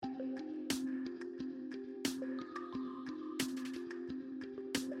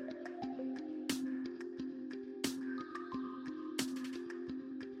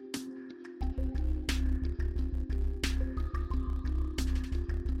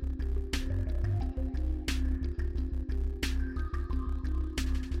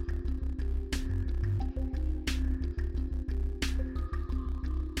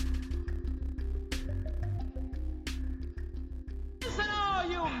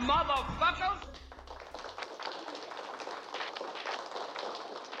motherfuckers!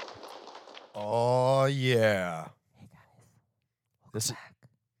 Oh, yeah. Hey guys, This is, back.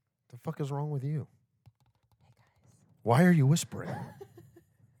 the fuck is wrong with you? Hey guys. Why are you whispering?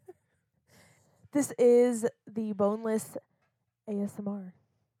 This is the Boneless ASMR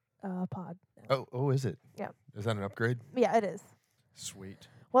pod. Oh, is it? Yeah. Is that an upgrade? Yeah, it is. Sweet.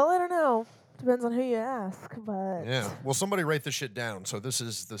 Well, I don't know. Depends on who you ask, but Yeah. Well, somebody write this shit down. So this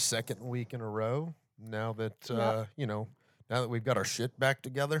is the second week in a row now that, Yep. now that we've got our shit back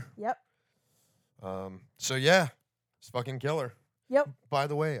together. Yep. So yeah, it's fucking killer. Yep. By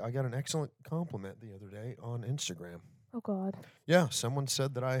the way, I got an excellent compliment the other day on Instagram. Oh God. Yeah, someone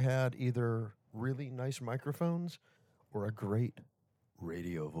said that I had either really nice microphones or a great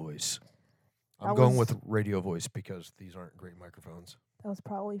radio voice. I'm That going was- with radio voice because these aren't great microphones. That was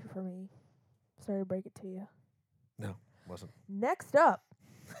probably for me. Sorry to break it to you. No, wasn't. Next up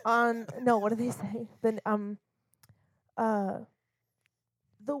on no, what do they say?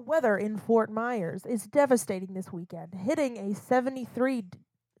 The weather in Fort Myers is devastating this weekend, hitting a 73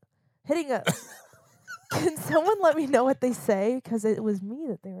 hitting a Can someone let me know what they say, cuz it was me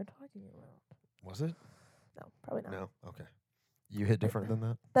that they were talking about. Was it? No, probably not. No. Okay. You hit different than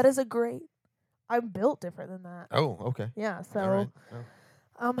that? That is a great I'm built different than that. Oh, okay. Yeah, so All right.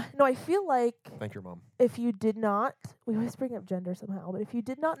 Oh, no, I feel like thank your mom. if you did not, we always bring up gender somehow, but if you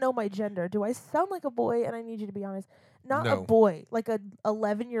did not know my gender, do I sound like a boy? And I need you to be honest. Not a No. boy, like a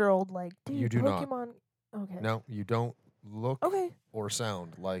 11-year-old, like, dude, You do not. Pokemon. Okay. No, you don't look Okay. or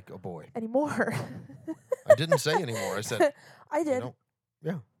sound like a boy. Anymore. I didn't say anymore. I said, I you did. don't.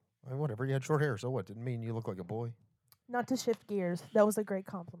 Yeah. Whatever. You had short hair. So what? Didn't mean you look like a boy. Not to shift gears. That was a great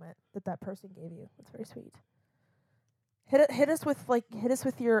compliment that person gave you. That's very sweet. Hit us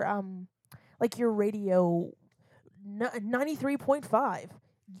with your like your radio 93.5.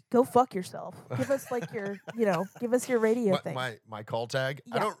 Go fuck yourself. Give us like your, give us your radio thing. My call tag.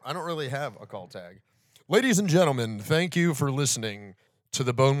 Yeah. I don't really have a call tag. Ladies and gentlemen, thank you for listening to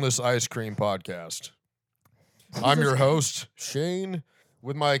the Boneless Ice Cream Podcast. I'm Jesus your host, Shane,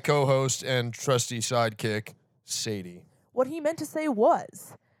 with my co-host and trusty sidekick, Sadie. What he meant to say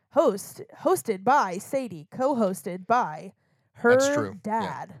was hosted by Sadie, co-hosted by her That's true.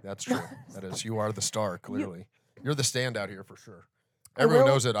 dad. Yeah, that's true. That is. You are the star, clearly. You're the standout here for sure. I Everyone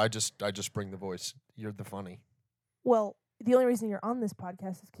will- knows it. I just bring the voice. You're the funny. Well, the only reason you're on this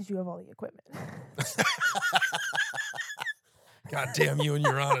podcast is because you have all the equipment. God damn you and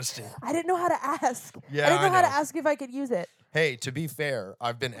your honesty. I didn't know how to ask. Yeah, I didn't know how to know. ask if I could use it. Hey, to be fair,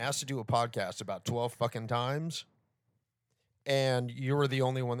 I've been asked to do a podcast about 12 fucking times. And you were the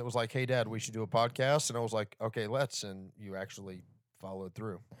only one that was like, hey, Dad, we should do a podcast. And I was like, okay, let's. And you actually followed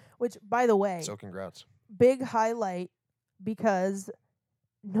through. Which, by the way, So congrats. big highlight because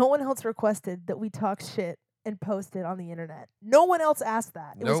no one else requested that we talk shit and post it on the internet. No one else asked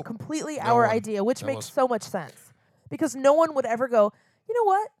that. It was Nope. completely No our one. idea, which That makes was- so much sense. Because no one would ever go, you know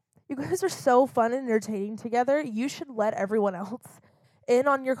what? You guys are so fun and entertaining together. You should let everyone else in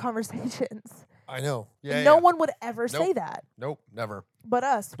on your conversations. I know. Yeah. No yeah. one would ever say Nope. that. Nope, never. But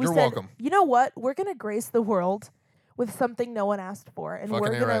us. We You're said, welcome. you know what? We're going to grace the world with something no one asked for, and Fucking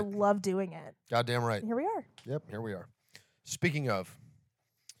we're A going right. to love doing it. Goddamn right. And here we are. Yep, here we are. Speaking of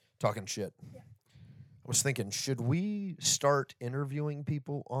talking shit, Yeah. I was thinking, should we start interviewing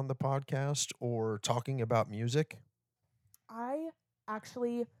people on the podcast or talking about music? I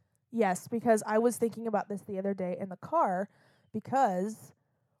actually, yes, because I was thinking about this the other day in the car because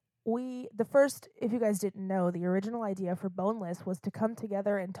if you guys didn't know, the original idea for Boneless was to come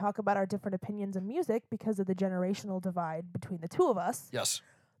together and talk about our different opinions of music because of the generational divide between the two of us, Yes.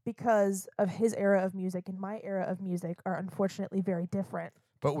 because of his era of music and my era of music are unfortunately very different.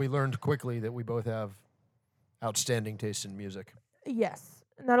 But we learned quickly that we both have outstanding taste in music. Yes,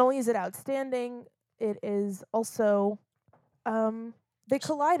 not only is it outstanding, it is also, they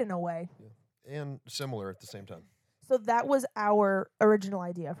collide in a way. And similar at the same time. So that was our original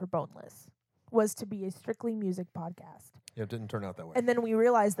idea for Boneless, was to be a strictly music podcast. Yeah, it didn't turn out that way. And then we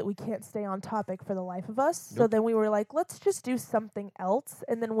realized that we can't stay on topic for the life of us. So Nope. then we were like, let's just do something else.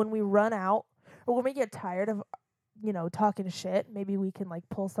 And then when we run out, or when we get tired of, talking shit, maybe we can like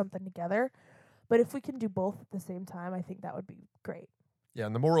pull something together. But if we can do both at the same time, I think that would be great. Yeah,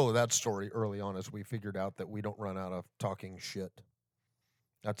 and the moral of that story early on is we figured out that we don't run out of talking shit.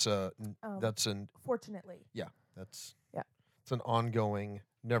 That's Fortunately. That's Yeah. It's an ongoing,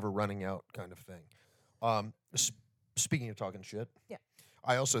 never running out kind of thing. Speaking of talking shit, Yeah.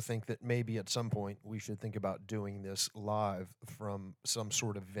 I also think that maybe at some point we should think about doing this live from some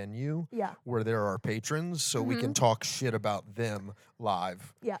sort of venue Yeah. where there are patrons so we can talk shit about them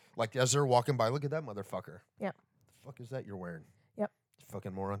live. Yeah. Like as they're walking by, look at that motherfucker. Yep. The fuck is that you're wearing? Yep.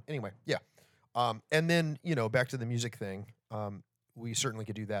 Fucking moron. Anyway, yeah. And then, back to the music thing. We certainly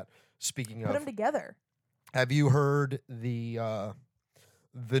could do that. Speaking Put of, them together. have you heard the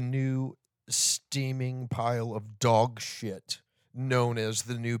new steaming pile of dog shit known as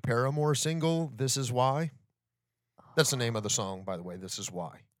the new Paramore single, This Is Why? That's the name of the song, by the way, This Is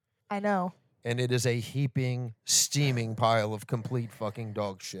Why. I know. And it is a heaping, steaming pile of complete fucking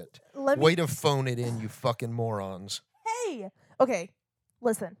dog shit. Let me. Way to phone it in, you fucking morons. Hey. Okay.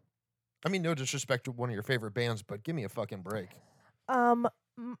 Listen. I mean, no disrespect to one of your favorite bands, but give me a fucking break.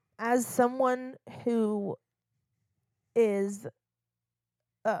 As someone who is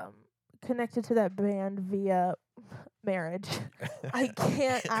connected to that band via marriage, I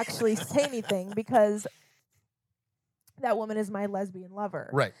can't actually say anything because that woman is my lesbian lover.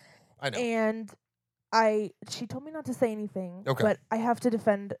 Right. I know. And she told me not to say anything, Okay. but I have to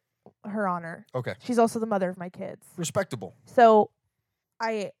defend her honor. Okay. She's also the mother of my kids. Respectable. So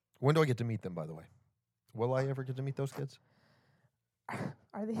When do I get to meet them, by the way? Will I ever get to meet those kids?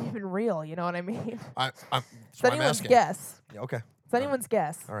 are they even real? You know what I mean? That's It's what I'm anyone's asking. guess. Yeah, okay. It's anyone's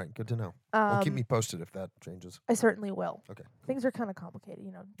guess. All right. Good to know. Well, keep me posted if that changes. I certainly will. Okay. Things are kind of complicated,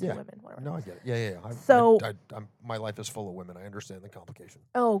 two Yeah. women, whatever. No, I get it. Yeah. So- my life is full of women. I understand the complication.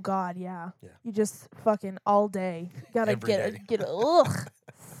 Oh God, yeah. Yeah. You just fucking all day. You gotta Every day. ugh.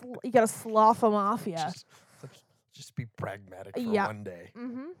 You gotta slough them off, yeah. Just be pragmatic for Yeah. one day.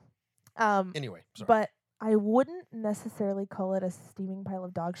 Mm-hmm. Anyway, sorry. But I wouldn't necessarily call it a steaming pile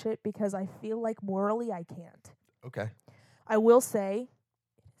of dog shit because I feel like morally I can't. Okay. I will say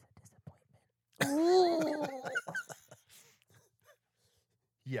it is a disappointment.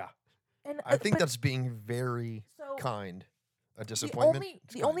 Yeah. And I think but that's being very so kind. A disappointment.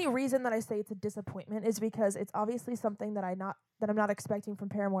 It's the kind. only reason that I say it's a disappointment is because it's obviously something that I'm not expecting from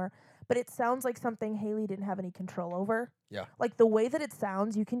Paramore, but it sounds like something Haley didn't have any control over. Yeah. Like the way that it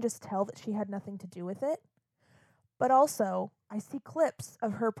sounds, you can just tell that she had nothing to do with it. But also, I see clips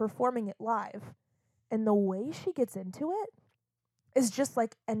of her performing it live, and the way she gets into it is just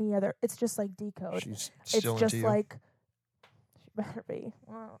like any other. It's just like Decode. She's It's still just into you. like she better be.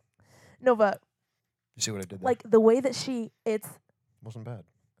 No, but You see what I did there? like the way that it's Wasn't bad.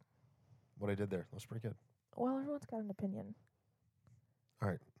 What I did there. That's pretty good. well, everyone's got an opinion. All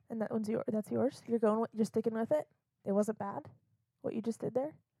right. And that's yours. You're sticking with it. It wasn't bad. What you just did there.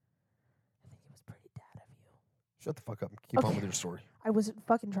 I think it was pretty dad of you. Shut the fuck up. Keep on Okay. with your story. I was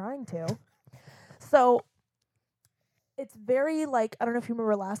fucking trying to. So it's very like I don't know if you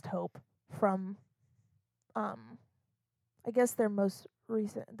remember Last Hope from I guess their most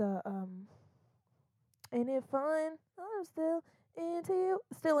recent Ain't It Fun? I'm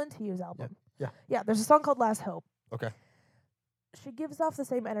still into you's album. Yeah. Yeah, there's a song called Last Hope. Okay. She gives off the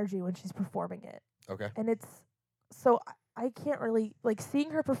same energy when she's performing it. Okay. And it's so I can't really like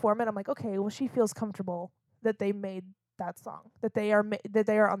seeing her perform it. I'm like, okay, well, she feels comfortable that they made that song, that they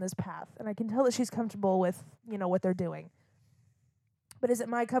are on this path, and I can tell that she's comfortable with what they're doing. But is it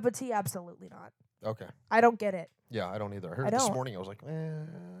my cup of tea? Absolutely not. Okay. I don't get it. Yeah, I don't either. I heard I it this don't. morning. I was like,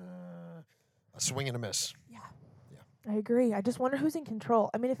 a swing and a miss. I agree. I just wonder who's in control.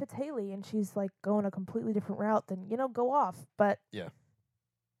 I mean, if it's Haley and she's like going a completely different route, then go off. But Yeah.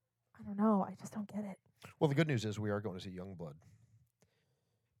 I don't know. I just don't get it. Well, the good news is we are going to see Youngblood.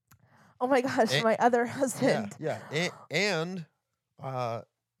 Oh my gosh, And- my other husband. Yeah. And I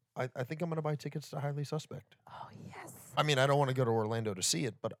think I'm going to buy tickets to Highly Suspect. Oh yes. I mean, I don't want to go to Orlando to see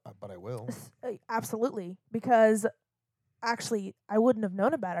it, but I will. Absolutely, because actually, I wouldn't have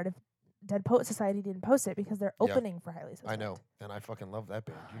known about it if Dead Poet Society didn't post it because they're Yeah. opening for Highly Suspect. I know, and I fucking love that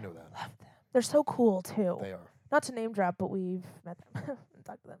band. You know that. Love them. They're so cool too. They are. Not to name drop, but we've met them and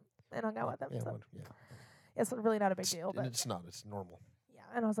talked to them and hung out with them. Yeah, So well, yeah. it's really not a big It's- deal. and But it's not. It's normal. yeah,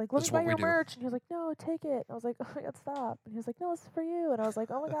 and I was like, "Let That's me buy what we your do. merch," and he was like, "No, take it." And I was like, "Oh my god, stop!" And he was like, "No, it's for you." And I was like,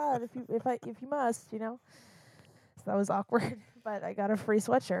 "Oh my god, if you must, So that was awkward, but I got a free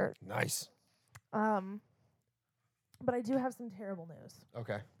sweatshirt. Nice. But I do have some terrible news.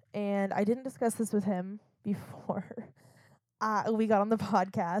 Okay. And I didn't discuss this with him before we got on the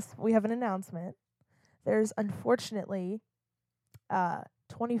podcast. We have an announcement. There's unfortunately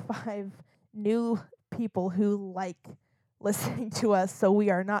 25 new people who like listening to us, so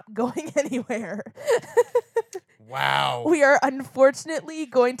we are not going anywhere. Wow. We are unfortunately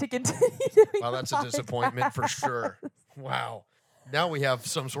going to continue doing Well, the that's a disappointment for sure. podcast. Wow. Now we have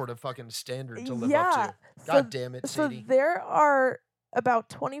some sort of fucking standard to live Yeah. up to. God damn it, So Sadie. there are about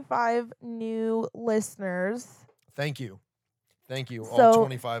 25 new listeners. Thank you. Thank you, all So-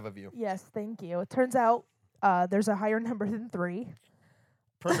 25 of you. Yes, thank you. It turns out there's a higher number than 3.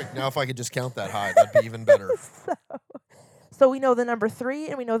 Perfect. Now if I could just count that high, that'd be even better. So we know the number 3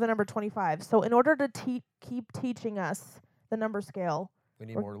 and we know the number 25. So in order to keep teaching us the number scale, We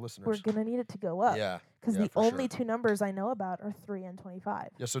need We're- more we're listeners. going to need it to go up. Yeah. Because yeah, the for only sure. 2 numbers I know about are 3 and 25.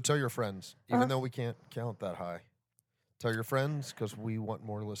 Yeah, so tell your friends, even Uh-huh. though we can't count that high. Tell your friends because we want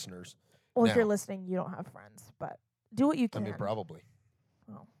more listeners. Well, if you're Now- listening, you don't have friends, but do what you I can. mean, probably.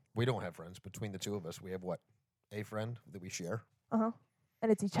 Oh. We don't have friends. Between the two of us, we have what? A friend that we share? Uh-huh.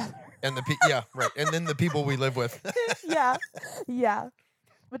 And it's each other. And the yeah, right. And then the people we live with. Yeah. Yeah.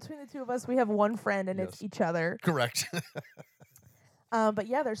 Between the two of us, we have one friend, and it's Yes. each other. Correct. But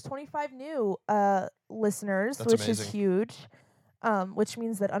yeah, there's 25 new listeners, That's which is amazing. huge. Which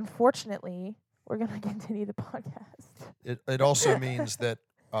means that unfortunately, we're gonna continue the podcast. It also means that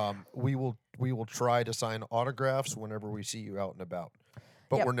we will try to sign autographs whenever we see you out and about.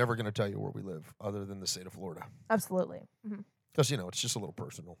 But Yep. we're never going to tell you where we live other than the state of Florida. Absolutely. Because, it's just a little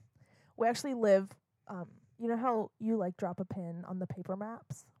personal. We actually live. You know how you like drop a pin on the paper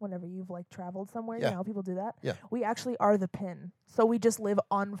maps whenever you've like traveled somewhere. Yeah. You know how people do that. Yeah. We actually are the pin, so we just live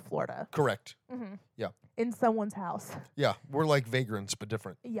on Florida. Correct. Yeah. In someone's house. Yeah, we're like vagrants, but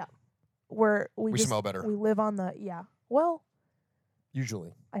different. Yeah. We just smell better. We live on the Well,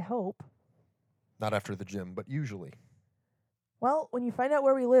 Usually. I hope. Not after the gym, but usually. Well, when you find out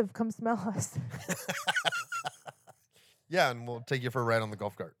where we live, come smell us. Yeah, and we'll take you for a ride on the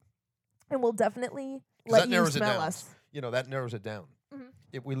golf cart. And we'll definitely 'Cause let that you narrows it smell down. us. That narrows it down. Mhm.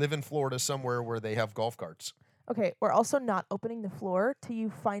 If we live in Florida somewhere where they have golf carts. Okay, we're also not opening the floor to you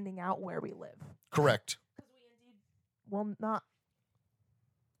finding out where we live. Correct. Because we indeed will not.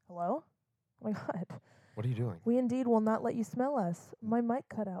 Hello? Oh my God. What are you doing? We indeed will not let you smell us. My mic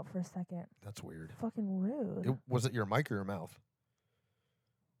cut out for a second. That's weird. Fucking rude. Was it your mic or your mouth?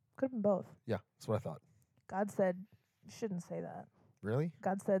 Could have been both. Yeah, that's what I thought. God said, you shouldn't say that. Really?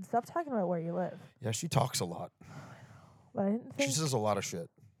 God said, stop talking about where you live. Yeah, she talks a lot. But I didn't She think. says a lot of shit.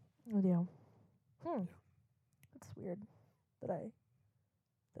 I do. That's weird that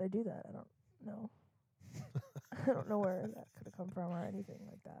I do that. I don't know. I don't know where that could have come from or anything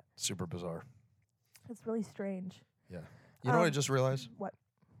like that. Super bizarre. It's really strange. You know what I Um, just realized? What?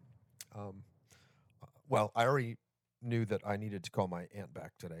 Well, I already knew that I needed to call my aunt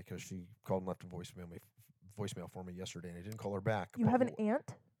back today because she called and left a voicemail for me yesterday, and I didn't call her back. You but have an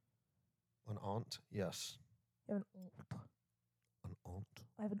aunt? An aunt? Yes. You have an aunt. An aunt.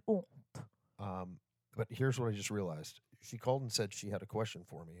 I have an aunt. But here's what I just realized. She called and said she had a question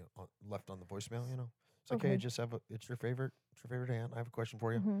for me left on the voicemail, It's okay, Okay. it's your favorite aunt. I have a question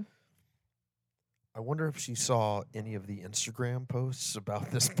for you. Mhm. I wonder if she saw any of the Instagram posts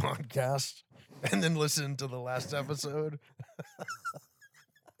about this podcast and then listened to the last episode.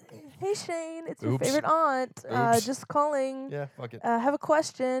 Hey Shane, it's your Oops. favorite aunt. Oops. Just calling. Yeah, fuck it. Have a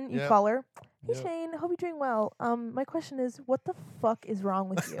question. You Yeah. call her. Hey Yep. Shane, hope you're doing well. My question is, what the fuck is wrong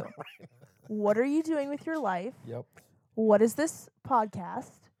with you? What are you doing with your life? Yep. What is this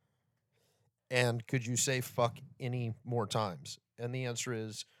podcast? And could you say fuck any more times? And the answer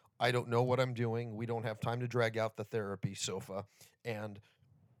is, I don't know what I'm doing. We don't have time to drag out the therapy sofa. And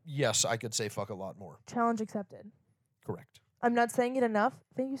yes, I could say fuck a lot more. Challenge accepted. Correct. I'm not saying it enough.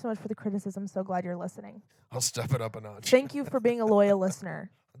 Thank you so much for the criticism. So glad you're listening. I'll step it up a notch. Thank you for being a loyal listener.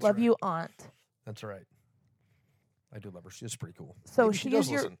 That's Love right. you, aunt. That's right. I do love her. She's pretty cool. So Maybe she does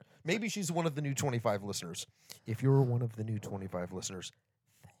is your- listen. Maybe she's one of the new 25 listeners. If you're one of the new 25 listeners,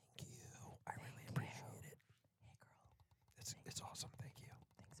 thank you. I really appreciate it. It's awesome. Thank you.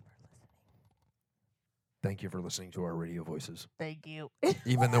 Thanks for listening. Thank you for listening to our radio voices. Thank you.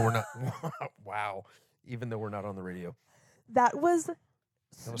 Even though we're not wow. Even though we're not on the radio. That was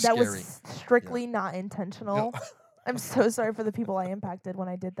was that scary. was strictly not intentional. No. I'm so sorry for the people I impacted when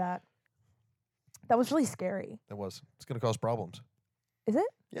I did that. That was really scary. It's gonna cause problems. Is it?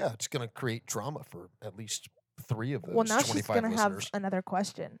 Yeah, it's gonna create trauma for at least 3 of those Well, now she's 25 going to listeners. have another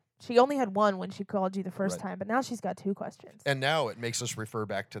question. She only had one when she called you the first Right. time, but now she's got 2 questions. And now it makes us refer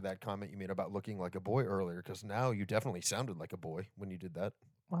back to that comment you made about looking like a boy earlier, because now you definitely sounded like a boy when you did that.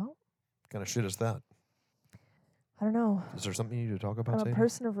 Well, Kind of shit is that? I don't know. Is there something you need to talk about, I'm a Sadie?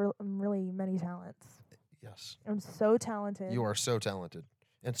 person of really many talents. Yes. I'm so talented. You are so talented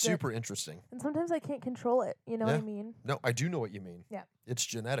and super interesting. And sometimes I can't control it. You know what I Yeah. mean? No, I do know what you mean. Yeah. It's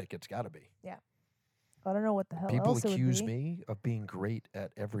genetic. It's got to be. I don't know what the hell People else it would accuse be. me of being great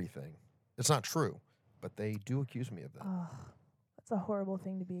at everything. It's not true, but they do accuse me of that. Oh, that's a horrible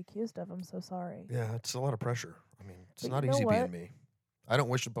thing to be accused of. I'm so sorry. Yeah, it's a lot of pressure. I mean, it's But not you know easy what? being me. I don't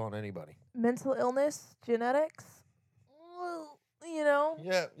wish upon anybody. Mental illness, genetics, well, you know,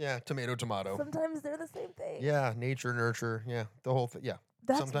 Yeah. Tomato. sometimes they're the same thing. Yeah, nature, nurture. Yeah, the whole thing. Yeah,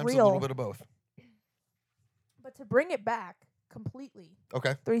 That's sometimes real. a little bit of both. But to bring it back completely,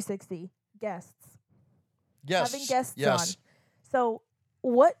 Okay. 360 guests. Yes. Having guests yes. on. So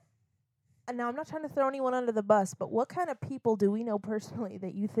what? And now I'm not trying to throw anyone under the bus, but what kind of people do we know personally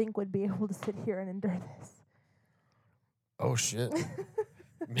that you think would be able to sit here and endure this? Oh shit.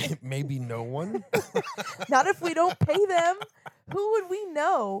 Maybe no one. Not if we don't pay them. Who would we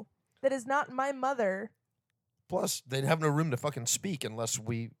know that is not my mother? Plus, they'd have no room to fucking speak unless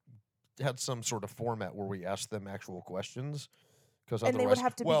we had some sort of format where we asked them actual questions. Because And otherwise, they would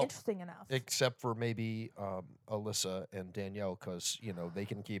have to well, be interesting enough. except for maybe Alyssa and Danielle, because they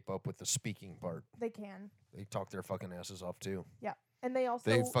can keep up with the speaking part. They can. They talk their fucking asses off too. And they also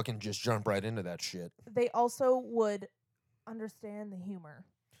They fucking just jump right into that shit. they also would understand the humor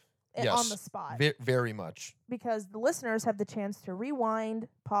on Yes. the spot. Very much. Because the listeners have the chance to rewind,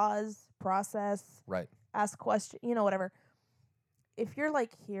 pause, process, Right. ask questions, whatever. If you're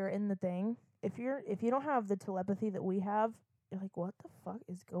like here in the thing, if you don't have the telepathy that we have, you're like, what the fuck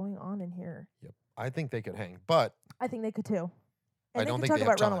is going on in here? Yep. I think they could hang, but I think they could too. And I they don't could think talk they have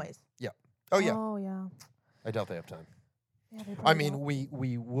about time. Runaways. oh yeah, Oh yeah. I doubt they have time. Yeah, they I probably mean, won't.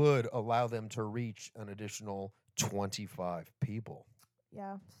 we would allow them to reach an additional 25 people,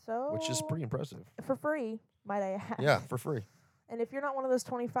 Yeah. So which is pretty impressive. for free, might I add. Yeah, for free. And if you're not one of those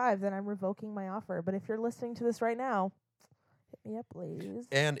 25, then I'm revoking my offer. But if you're listening to this right now, hit me up, please.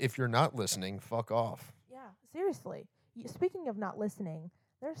 And if you're not listening, fuck off. Yeah, seriously. Speaking of not listening,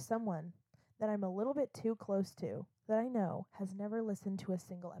 there's someone that I'm a little bit too close to that I know has never listened to a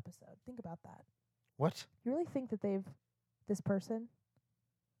single episode. Think about that. What? You really think that this person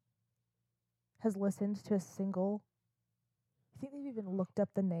has listened to a single? You think they've even looked up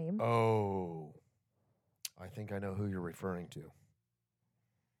the name? Oh, I think I know who you're referring to.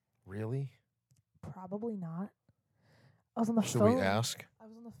 Really? Probably not. I was on the Should phone. we ask? I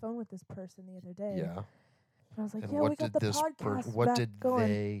was on the phone with this person the other day. Yeah. And I was like, And yeah, what we got did the this? podcast What back did going.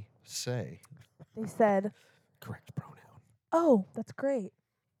 they say? They said, Correct pronoun. oh, that's great.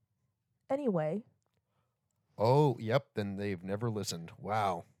 Anyway, Oh, yep. Then they've never listened.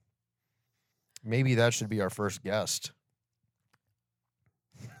 Wow. Maybe that should be our first guest.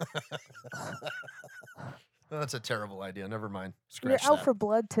 That's a terrible idea. Never mind. you're Scratch out that. for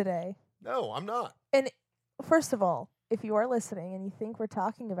blood today. No, I'm not. First of all, if you are listening and you think we're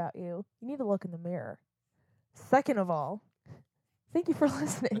talking about you, you need to look in the mirror. Second of all, thank you for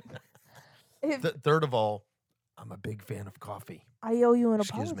listening. If Third of all, I'm a big fan of coffee. I owe you an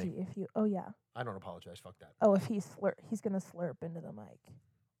Excuse me. apology, if you. Oh yeah. I don't apologize. Fuck that. Oh, if he's gonna slurp into the mic.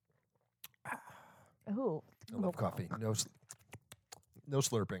 Ooh. I love coffee. No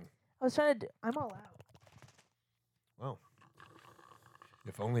slurping. I was trying to. I'm all out. Wow.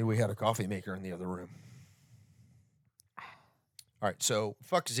 If only we had a coffee maker in the other room. All right, so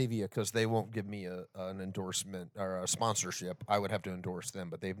fuck Zevia because they won't give me an endorsement or a sponsorship. I would have to endorse them,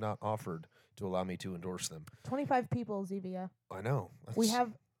 but they've not offered to allow me to endorse them. 25 people, Zevia. I know. We That's-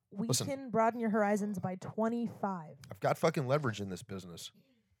 listen. can broaden your horizons by 25. I've got fucking leverage in this business.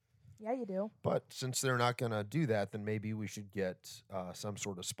 Yeah, you do. But since they're not going to do that, then maybe we should get some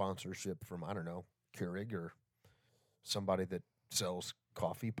sort of sponsorship from, I don't know, Keurig or somebody that sells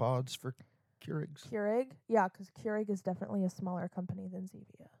coffee pods for Keurigs. Keurig? Yeah, because Keurig is definitely a smaller company than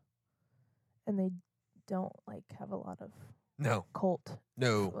Zevia. And they don't, have a lot of No, cult.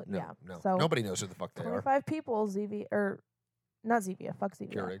 no. yeah, No. so Nobody knows who the fuck they are. 25 people, Zevia, or not Zevia, fuck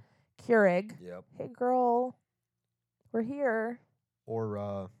Zevia. Keurig. Keurig. Yep. Hey, girl, we're here.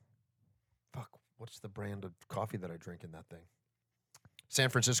 Or, fuck, what's the brand of coffee that I drink in that thing? San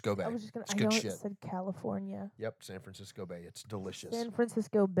Francisco Bay. I was just going It's to, I good know shit. it said California. Yep, San Francisco Bay. It's delicious. San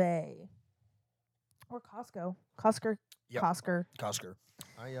Francisco Bay. Or Costco. Costco. Yep. Costco. Costco.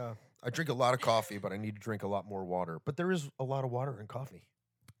 I drink a lot of coffee, but I need to drink a lot more water. But there is a lot of water in coffee.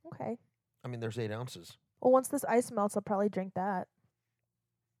 Okay. I mean, there's 8 ounces. Well, once this ice melts, I'll probably drink that.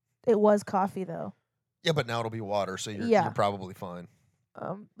 It was coffee, though. Yeah, but now it'll be water, so Yeah. you're probably fine.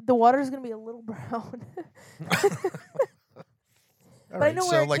 The water's going to be a little brown. All But I right, know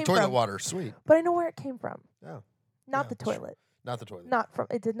so where it like came toilet from. water, sweet. But I know where it came from. Oh, Not yeah, the that's true. toilet. Not the toilet. Not from.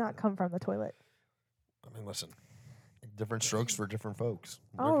 It did not come from the toilet. I mean, listen. Different strokes for different folks.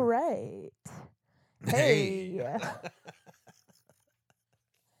 All right. Hey.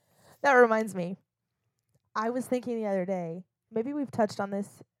 That reminds me. I was thinking the other day, maybe we've touched on this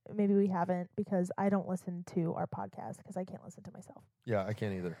maybe we haven't, because I don't listen to our podcast because I can't listen to myself. Yeah, I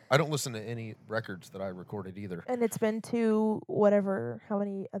can't either. I don't listen to any records that I recorded either. And it's been how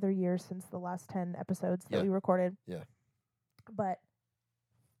many other years since the last 10 episodes that Yeah. we recorded. Yeah. But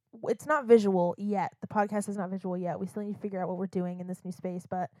it's not visual yet. The podcast is not visual yet. We still need to figure out what we're doing in this new space.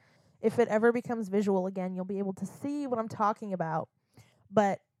 But if it ever becomes visual again, you'll be able to see what I'm talking about.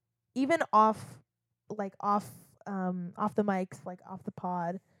 But even off the mics, like off the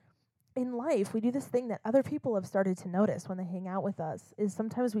pod, in life, we do this thing that other people have started to notice when they hang out with us, is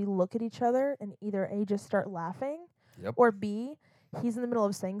sometimes we look at each other and either A, just start laughing, Yep. or B, he's in the middle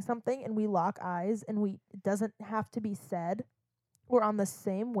of saying something and we lock eyes and it doesn't have to be said. We're on the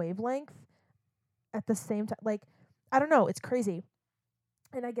same wavelength at the same time. Like, I don't know. It's crazy.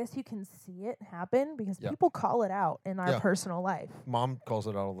 And I guess you can see it happen because Yep. people call it out in our Yeah. personal life. Mom calls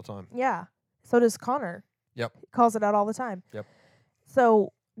it out all the time. Yeah. So does Connor. Yep. He calls it out all the time. Yep.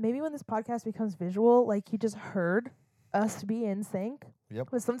 So maybe when this podcast becomes visual, like you just heard us be in sync. Yep.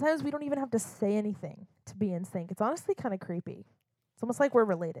 But sometimes we don't even have to say anything to be in sync. It's honestly kind of creepy. It's almost like we're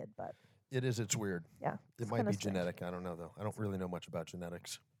related, but It is. It's weird. yeah. It it's might kinda be strange. genetic. I don't know, though. I don't really know much about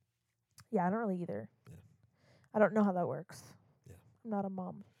genetics. Yeah, I don't really either. Yeah. I don't know how that works. Yeah. I'm not a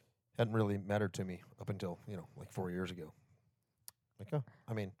mom. Hadn't really mattered to me up until, like 4 years ago. Like, oh,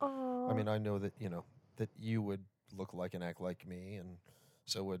 I mean, I know that, that you would look like and act like me, and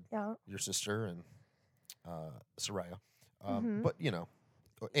so would yeah. your sister and Soraya. Mhm. But,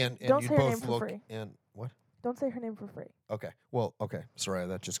 and Don't you say her name both for look, free. and what? Don't say her name for free. Okay. Well, okay. Soraya,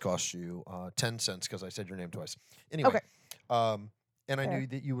 that just cost you 10 cents because I said your name twice. Anyway. Okay. And I Fair. knew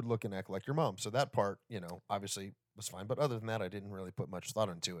that you would look and act like your mom. So that part, obviously was fine. But other than that, I didn't really put much thought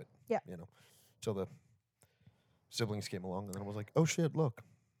into it. Yeah. Till the siblings came along, and then I was like, oh shit, look.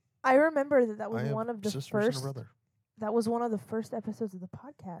 I remember that I was have one of the sisters and a first. brother. That was one of the first episodes of the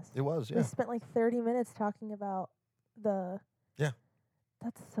podcast. It was, We yeah. spent like 30 minutes talking about the. Yeah.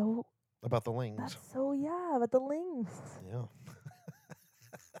 That's so. About the lings. About the lings. Yeah.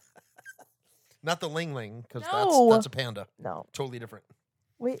 Not the ling, because No. that's a panda. No. Totally different.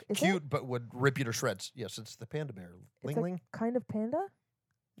 Wait, is Cute, it? but would rip you to shreds. Yes, it's the panda bear. It's Ling. a kind of panda?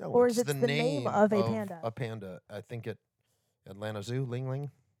 No, or it's is it the name of a panda? A panda. I think at Atlanta Zoo,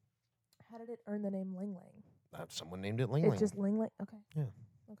 Ling. How did it earn the name Ling Ling? Someone named it Ling. It's just Ling Ling. Okay. Yeah.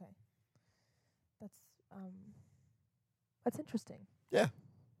 Okay. That's interesting.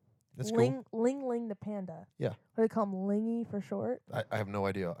 That's cool. Ling Ling the panda. Yeah. What do they call him? Lingy for short? I have no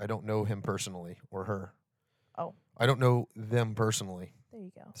idea. I don't know him personally or her. Oh. I don't know them personally. There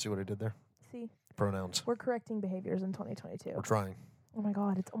you go. See what I did there? See, Pronouns. we're correcting behaviors in 2022. We're trying. Oh my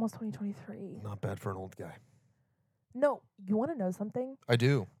God, it's almost 2023. Not bad for an old guy. No, you want to know something? I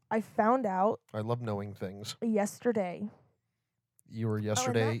do. I found out I love knowing things. yesterday. You were that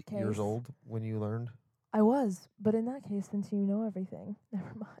yesterday years case- old when you learned. I was, but in that case, since you know everything,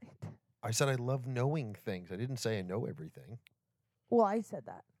 never mind. I said I love knowing things. I didn't say I know everything. Well, I said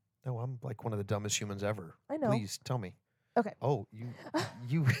that. No, I'm like one of the dumbest humans ever. I know. Please tell me. Okay. Oh,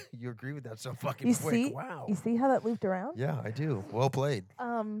 you agree with that so fucking You quick. see? Wow. You see how that looped around? Yeah, I do. Well played.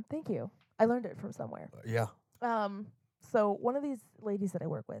 Thank you. I learned it from somewhere. Yeah. So one of these ladies that I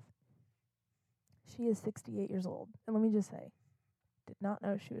work with, she is 68 years old. And let me just say, did not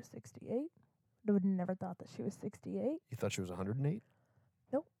know she was 68. Would never thought that she was 68. You thought she was 108?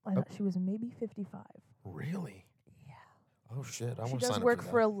 Nope. I thought she was maybe 55. Really? Yeah. Oh shit! I She want to does sign work up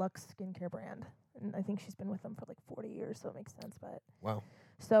for for that. a Lux skincare brand. And I think she's been with them for like 40 years, so it makes sense. But Wow.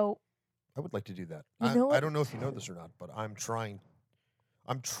 so I would like to do that. You know I what? don't know if you know this or not, but I'm trying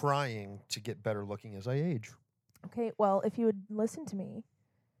to get better looking as I age. okay, well, if you would listen to me,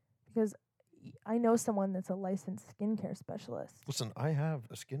 because I know someone that's a licensed skincare specialist. Listen, I have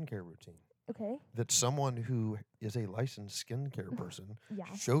a skincare routine Okay. that someone who is a licensed skincare person Yeah.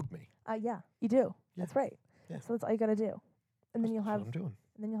 showed me. Yeah, you do. Yeah. That's right. Yeah. So that's all you gotta do, and then you'll That's have what I'm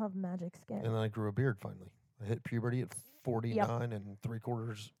doing. magic skin. And then I grew a beard finally. I hit puberty at 49 and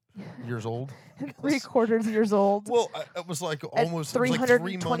 3/4 years old. 3/4 years old. Well, it was like At almost it was like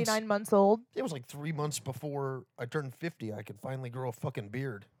 3 months. 329 months old. It was like 3 months before I turned 50. I could finally grow a fucking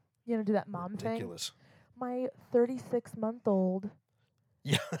beard. You know, do that mom thing. Ridiculous. My 36-month-old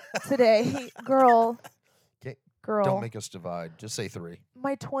Yeah. today, girl. Okay, Girl. Don't make us divide. Just say 3.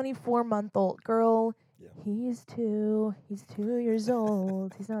 My 24-month-old girl. Yeah. He's 2 years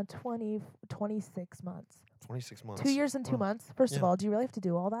old. He's not 26 months. 26 months. 2 years and 2 Wow. months. First of Yeah. all, do you really have to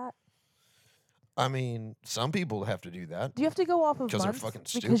do all that? I mean, some people have to do that. Do you have to go off of 'Cause they're months fucking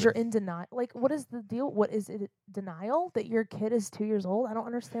because you're stupid. in denial? Like, what is the deal? What is it? Denial that your kid is 2 years old? I don't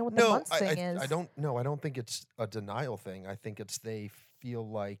understand what the No, months thing I is. don't know. I don't think it's a denial thing. I think it's they feel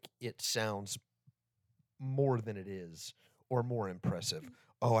like it sounds more than it is or more impressive.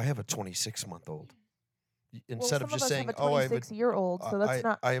 Oh, I have a 26-month-old. Instead some of just us saying, have a "Oh, I have a 26-year-old, so that's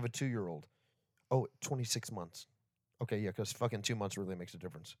not. I have a 2-year-old." Oh, 26 months. Okay, yeah, because fucking 2 months really makes a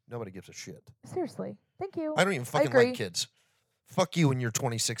difference. Nobody gives a shit. Seriously. Thank you. I don't even fucking agree. like kids. Fuck you and your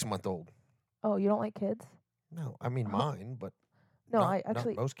 26-month-old. Oh, you don't like kids? No, I mean mine, but No, not, I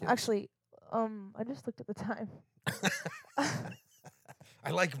not most kids. actually, I just looked at the time. I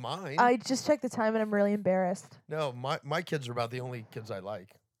like mine. I just checked the time and I'm really embarrassed. No, my kids are about the only kids I like.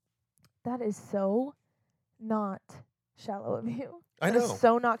 That is so not shallow of you. I That is know.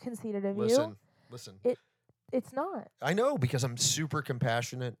 so not conceited of you. Listen. It's not. I know because I'm super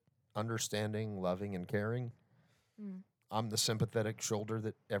compassionate, understanding, loving, and caring. Mm. I'm the sympathetic shoulder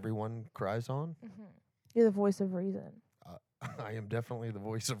that everyone cries on. Mm-hmm. You're the voice of reason. I am definitely the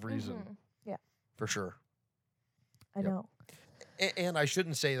voice of reason. Mm-hmm. Yeah. For sure. I know. And I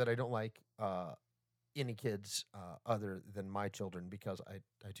shouldn't say that I don't like any kids other than my children, because I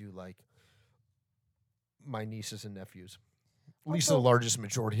do like my nieces and nephews. At least the Also- largest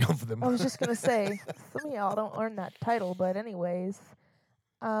majority of them. I was just gonna say, some of y'all don't earn that title, but anyways,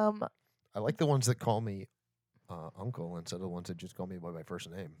 I like the ones that call me uncle instead of the ones that just call me by my first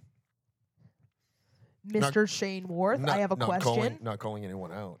name. Mr. Shane Worth, I have a question. Not calling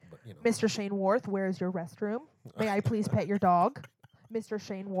anyone out, but you know. Mr. Shane Worth, where's your restroom? May I please pet your dog? Mr.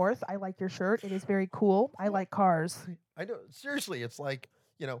 Shane Worth, I like your shirt. It is very cool. I like cars. I know. Seriously, it's like,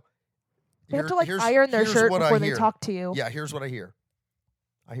 you know. They have to iron their here's shirt what before I they hear. talk to you. Yeah, here's what I hear.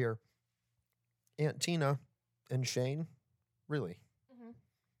 I hear Aunt Tina and Shane. Really? Mhm.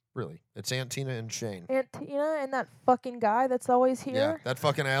 Really. It's Aunt Tina and Shane. Aunt Tina and that fucking guy that's always Yeah, here. that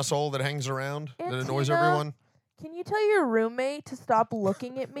fucking asshole that hangs around, Aunt that annoys Tina? everyone. Can you tell your roommate to stop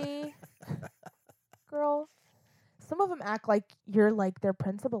looking at me? Girl, some of them act like you're like their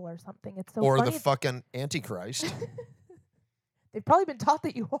principal or something. It's so Or funny. the fucking Antichrist. They've probably been taught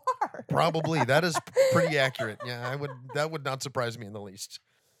that you are. Probably. That is pretty accurate. Yeah, that would not surprise me in the least.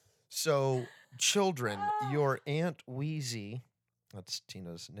 So, children, your Aunt Wheezy, that's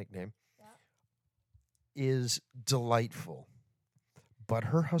Tina's nickname, is delightful. But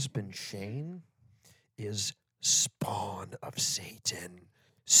her husband Shane is spawn of Satan.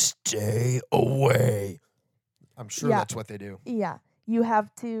 Stay away. I'm sure Yeah. that's what they do. Yeah, you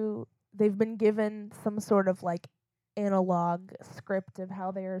have to. They've been given some sort of like analog script of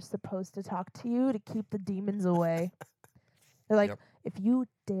how they are supposed to talk to you to keep the demons away. They're like, Yep. if you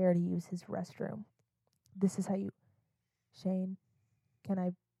dare to use his restroom, this is how you. Shane, can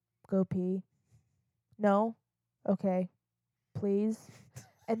I go pee? No? Okay. Please?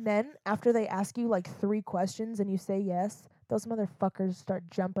 And then after they ask you like 3 questions and you say yes, those motherfuckers start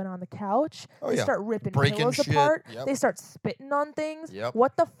jumping on the couch. Oh, They yeah. start ripping Breaking pillows shit. apart. Yep. They start spitting on things. Yep.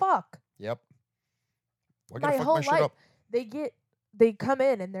 What the fuck? Yep. Why My gotta fuck whole my shit life. up? They come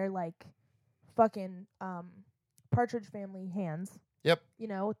in and they're like fucking Partridge Family hands. Yep. You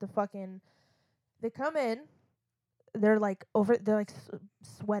know, with the fucking. They come in. They're like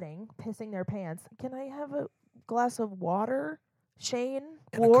sweating, pissing their pants. Can I have a glass of water, Shane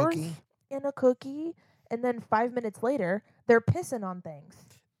And a Worth, cookie. and a cookie? And then 5 minutes later, they're pissing on things.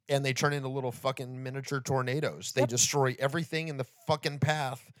 And they turn into little fucking miniature tornadoes. They Yep. destroy everything in the fucking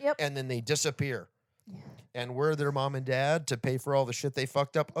path. Yep. And then they disappear. Yeah. And where are their mom and dad to pay for all the shit they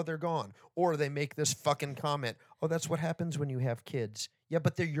fucked up? Oh, they're gone. Or they make this fucking comment. Oh, that's what happens when you have kids. Yeah,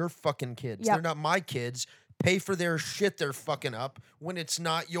 but they're your fucking kids. Yep. They're not my kids. Pay for their shit they're fucking up when it's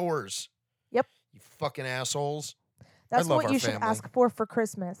not yours. Yep. You fucking assholes. That's love what our you should family. ask for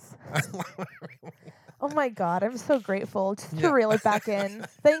Christmas. Oh my God, I'm so grateful just Yeah. to reel it back in.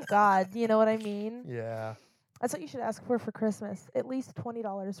 Thank God, you know what I mean? Yeah. That's what you should ask for Christmas. At least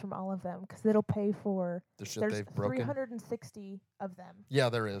 $20 from all of them, because it'll pay for. The shit There's they've broken. 360 of them. Yeah,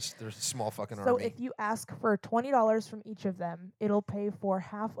 there is. There's a small fucking So army. if you ask for $20 from each of them, it'll pay for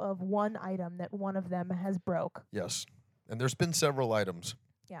half of one item that one of them has broke. Yes. And there's been several items.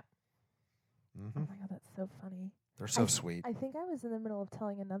 Yeah. hmm Oh my God, that's so funny. They're so sweet. I think I was in the middle of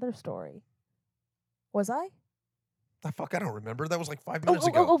telling another story. Was I? Fuck, I don't remember. That was like 5 Oh, minutes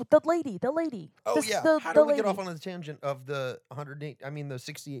ago. oh, the lady. Oh, The s- yeah. the- How the did we get lady. off on a tangent of the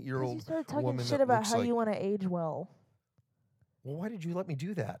 68-year-old You started talking woman shit that about looks how like- you want to age well. Well, why did you let me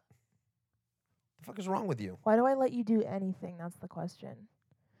do that? The fuck is wrong with you? Why do I let you do anything? That's the question.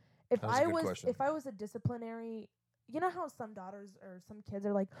 If That's a I good was question. if I was a disciplinary, you know how some daughters or some kids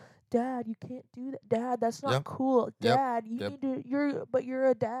are like, "Dad, you can't do that. Dad, that's not Yep. cool. Yep. Dad, you Yep. need to you're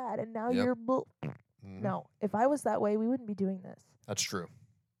a dad and now Yep. you're Mhm. No, if I was that way, we wouldn't be doing this. That's true.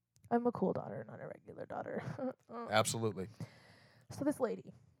 I'm a cool daughter, not a regular daughter. Absolutely. So this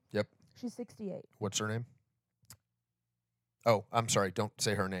lady. Yep. She's 68. What's her name? Oh, I'm sorry. Don't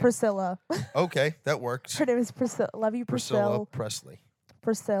say her name. Priscilla. Okay, that works. Her name is Priscilla. Love you, Priscilla Priscilla. Presley.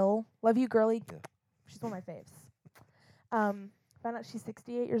 Priscilla. Love you, girly. Yeah. She's one of my faves. Found out she's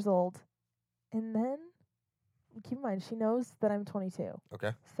 68 years old. And then, keep in mind, she knows that I'm 22.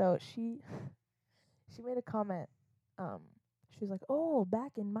 Okay. So she made a comment. She was like, "Oh,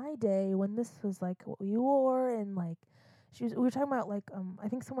 back in my day when this was like what we wore," and like we were talking about like I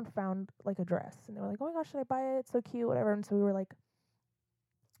think someone found like a dress and they were like, "Oh my gosh, should I buy it? It's so cute, whatever." And so we were like,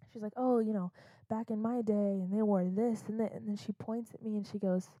 she's like, "Oh, back in my day and they wore this and that," and then she points at me and she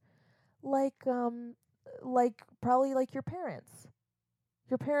goes, like probably like your parents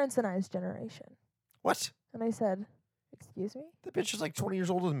and I's generation. What? And I said, "Excuse me?" That bitch is like 20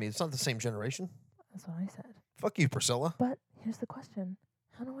 years older than me. It's not the same generation. That's what I said. Fuck you, Priscilla. But here's the question.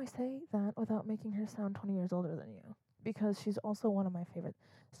 How do I say that without making her sound 20 years older than you? Because she's also one of my favorites.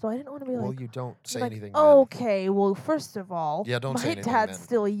 So I didn't want to be Well, like, you don't say like, anything. Man. okay, well, first of all, Yeah, don't say my anything, dad's man.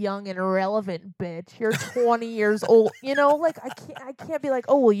 still young and irrelevant, bitch. You're 20 years old. Like I can't be like,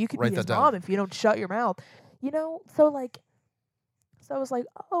 oh, well, you could Write be his that down. mom if you don't shut your mouth. So like, so I was like,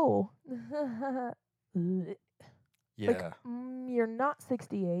 oh, Yeah. you're not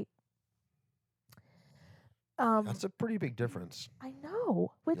 68. That's a pretty big difference. I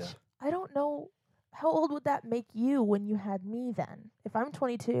know, which Yeah. I don't know. How old would that make you when you had me then? If I'm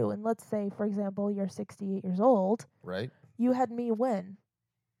 22 and let's say, for example, you're 68 years old, Right? you had me when?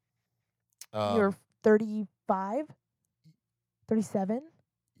 You're 35? 37?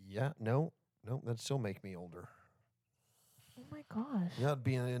 Yeah, no, that'd still make me older. Oh my gosh. Yeah, it'd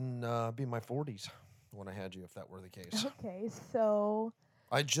be be my 40s when I had you, if that were the case. Okay, so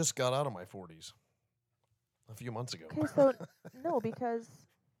I just got out of my 40s a few months ago. okay, so no, because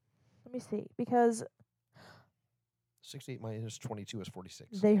let me see, because 68 minus 22 is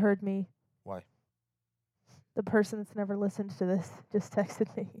 46. they heard me. Why? The person that's never listened to this just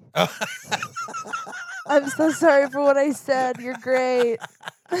texted me. I'm so sorry for what I said. You're great.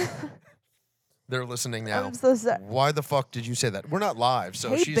 They're listening now. I'm so sorry. Why the fuck did you say that? We're not live, so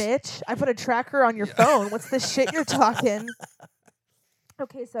Hey, she's bitch. I put a tracker on your phone. What's the shit you're talking?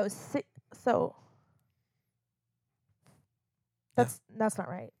 Okay, so that's not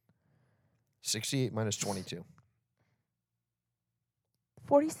right. 68 minus 22.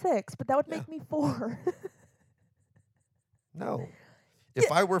 46, but that would Yeah. make me 4. No.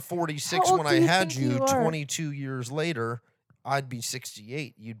 If I were 46 How old when do I you had think you, you are? 22 years later, I'd be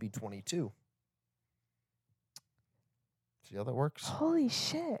 68. You'd be 22. See how that works? Holy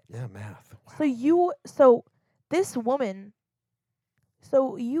shit. Yeah, math. Wow. So this woman,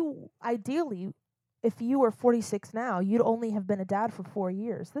 so you ideally, if you were 46 now, you'd only have been a dad for 4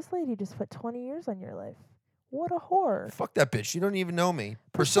 years. This lady just put 20 years on your life. What a whore. Fuck that bitch. You don't even know me.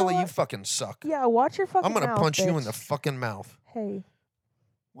 Priscilla, Priscilla, you fucking suck. Yeah, watch your fucking I'm going to mouth, punch you in the bitch. fucking mouth. Hey,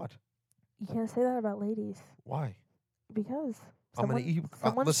 What? you can't say that about ladies Why? because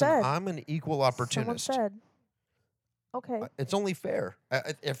Listen, said. I'm an equal opportunist. Someone said. Okay. It's only fair.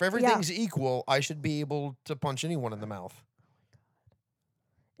 If everything's equal, I should be able to punch anyone in the mouth.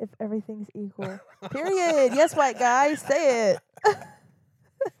 If everything's equal. Period. Yes, white guy, say it.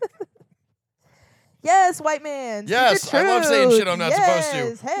 Yes, white man. Speak your Yes, I love saying shit I'm not supposed to.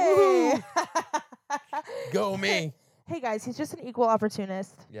 Yes, hey. Go me. Hey guys, he's just an equal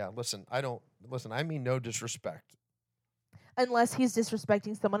opportunist. Yeah, listen, I mean no disrespect. Unless he's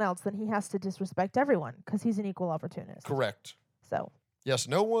disrespecting someone else, then he has to disrespect everyone because he's an equal opportunist. Correct. So. Yes,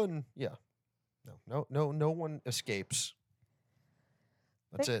 no one, no one escapes.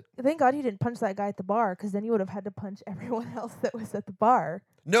 That's it. Thank God you didn't punch that guy at the bar because then you would have had to punch everyone else that was at the bar.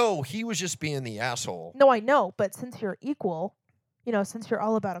 No, he was just being the asshole. No, I know, but since you're equal, since you're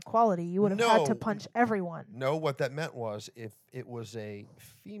all about equality, you would have had to No. punch everyone. No, what that meant was if it was a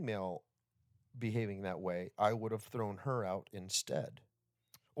female behaving that way, I would have thrown her out instead.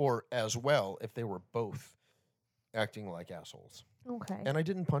 Or as well, if they were both acting like assholes. Okay. And I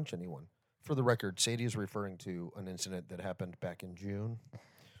didn't punch anyone. For the record, Sadie is referring to an incident that happened back in June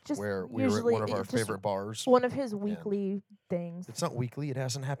Just where we were at one of our favorite bars. One of his weekly things. It's not weekly. It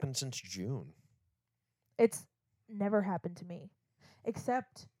hasn't happened since June. It's never happened to me,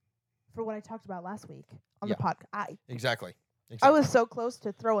 except for what I talked about llast week on the podcast. Exactly. I was so close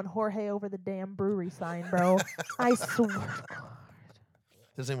to throwing Jorge over the damn brewery sign, bro. I swear to God.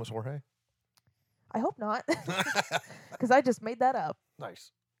 His name was Jorge? I hope not, because I just made that up.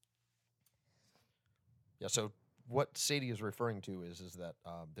 Nice. Yeah, so what Sadie is referring to is that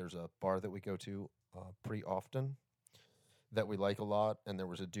there's a bar that we go to pretty often that we like a lot, and there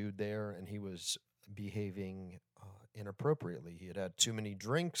was a dude there, and he was behaving inappropriately. He had had too many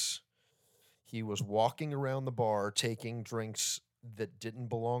drinks. He was walking around the bar taking drinks that didn't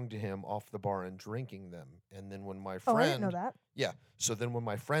belong to him off the bar and drinking them. And then when my Oh, I didn't know friend, that. yeah, so then when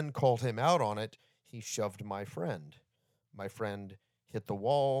my friend called him out on it, he shoved my friend. My friend hit the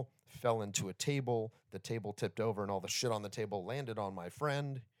wall, fell into a table. The table tipped over, and all the shit on the table landed on my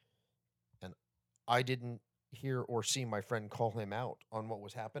friend. And I didn't hear or see my friend call him out on what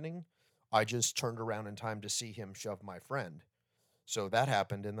was happening. I just turned around in time to see him shove my friend. So that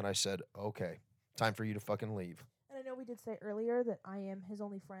happened, and then I said, okay, time for you to fucking leave. And I know we did say earlier that I am his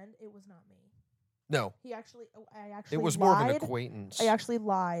only friend. It was not me. No, He actually, I actually it was lied. more of an acquaintance. I actually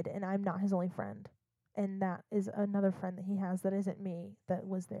lied, and I'm not his only friend. And that is another friend that he has that isn't me that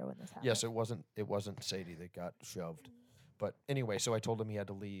was there when this happened. Yes, it wasn't Sadie that got shoved. But anyway, so I told him he had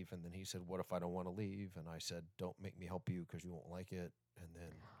to leave, and then he said, "What if I don't want to leave?" And I said, "Don't make me help you because you won't like it."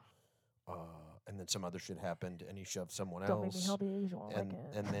 And then some other shit happened, and he shoved someone Don't else. make me help you. You won't and like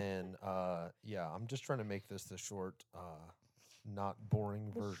it. and then yeah, I'm just trying to make this the short, not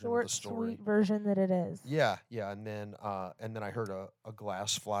boring The version short, of the story. sweet version that it is. Yeah, and then I heard a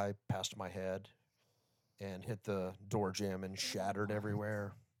glass fly past my head and hit the door jamb and shattered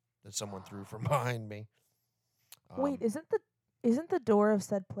everywhere that someone threw from behind me. Wait, isn't the door of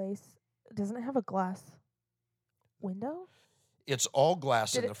said place? Doesn't it have a glass window? It's all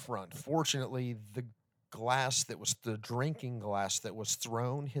glass Did in it- the front. Fortunately, the glass that was the drinking glass that was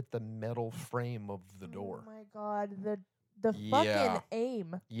thrown hit the metal frame of the door. Oh my god, the Yeah. fucking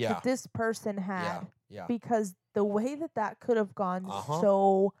aim Yeah, that this person had, yeah. because the way that could have gone Uh-huh.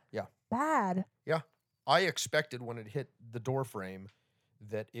 so Yeah. bad. I expected when it hit the door frame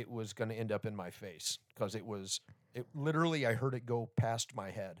that it was going to end up in my face because it literally, I heard it go past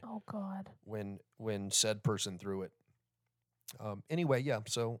my head Oh god. when said person threw it. Anyway, yeah.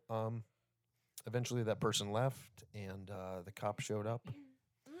 So eventually that person left, and the cops showed up.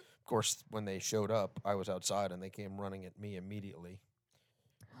 Of course, when they showed up, I was outside, and they came running at me immediately.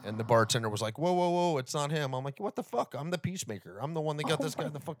 And the bartender was like, "Whoa, whoa, whoa! It's not him." I'm like, "What the fuck? I'm the peacemaker. I'm the one that got Oh this guy my-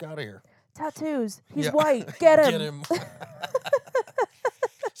 the fuck out of here." Tattoos. He's Yeah. white. Get him. Get him.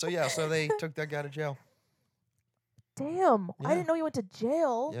 So yeah, so they took that guy to jail. Damn. I Yeah. didn't know he went to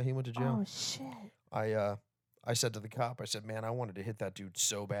jail. Yeah, he went to jail. Oh shit. I said to the cop, I said, "Man, I wanted to hit that dude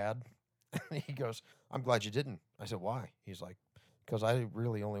so bad." And he goes, "I'm glad you didn't." I said, "Why?" He's like, "Because I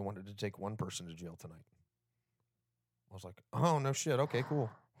really only wanted to take one person to jail tonight." I was like, "Oh, no shit. Okay, cool.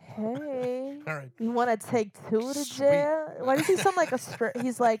 Hey. All right." You want to take two to Sweet. jail? Why does he sound like a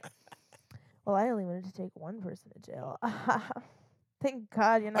He's like, well, I only wanted to take one person to jail. Thank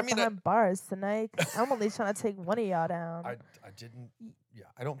God you're not mean, behind bars tonight. 'Cause I'm only trying to take one of y'all down. I didn't. Yeah,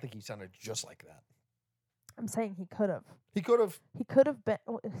 I don't think he sounded just like that. I'm saying he could have. He could have. He could have been.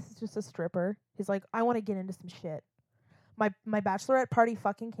 He's just a stripper. He's like, I want to get into some shit. My bachelorette party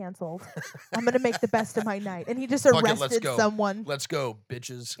fucking canceled. I'm gonna make the best of my night. And he just Fuck it, let's arrested go. someone. Let's go,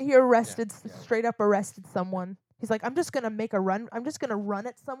 bitches. He arrested, yeah. straight up arrested someone. He's like, I'm just gonna make a run. I'm just gonna run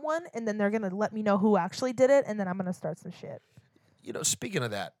at someone, and then they're gonna let me know who actually did it, and then I'm gonna start some shit. You know, speaking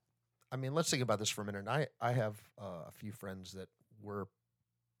of that, I mean, let's think about this for a minute. I have a few friends that were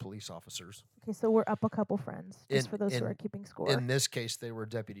police officers. Okay, so we're up a couple friends, just for those who in- are keeping score. In this case, they were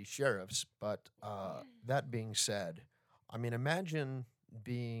deputy sheriffs. But that being said, I mean, imagine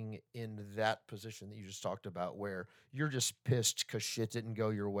being in that position that you just talked about where you're just pissed because shit didn't go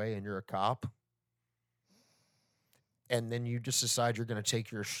your way and you're a cop. And then you just decide you're going to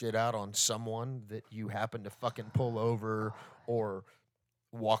take your shit out on someone that you happen to fucking pull over or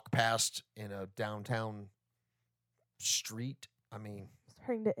walk past in a downtown street. I mean,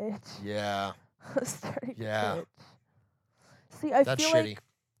 Starting to itch. yeah, Starting Yeah. to itch. See, I that's feel shitty.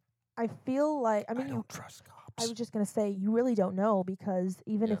 like I mean, don't you trust I cops. was just gonna say you really don't know, because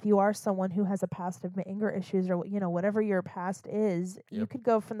even Yeah. if you are someone who has a past of anger issues, or whatever your past is, you Yep. could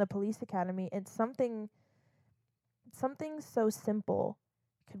go from the police academy, and something so simple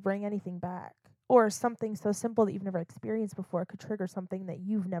could bring anything back, or something so simple that you've never experienced before could trigger something that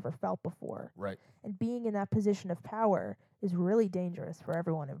you've never felt before. Right. And being in that position of power is really dangerous for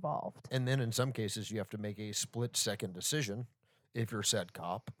everyone involved. And then in some cases, you have to make a split-second decision if you're said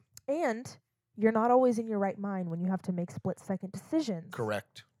cop. And you're not always in your right mind when you have to make split-second decisions.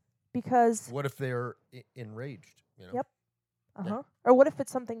 Correct. Because What if they're enraged? You know? Yep. Yeah. Or what if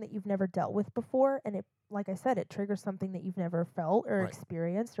it's something that you've never dealt with before, and it, like I said, it triggers something that you've never felt or Right.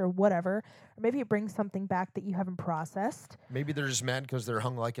 experienced or whatever, or maybe it brings something back that you haven't processed. Maybe they're just mad because they're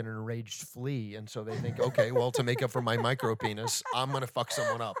hung like an enraged flea, and so they think, okay, well, to make up for my micro penis, I'm gonna fuck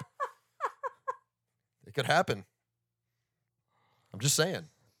someone up. It could happen. I'm just saying.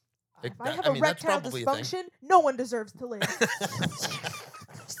 If I have I a mean, that's erectile probably a thing. dysfunction, no one deserves to live.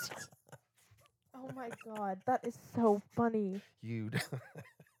 Oh my god, that is so funny. You.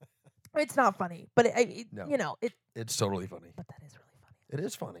 It's not funny, but No. you know it. It's totally funny. But that is really funny. It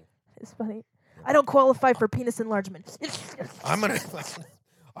is funny. It's funny. I don't qualify for penis enlargement. I'm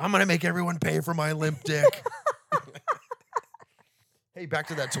gonna make everyone pay for my limp dick. Hey, back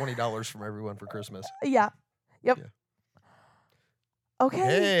to that $20 from everyone for Christmas. Yeah. Yep. Yeah. Okay,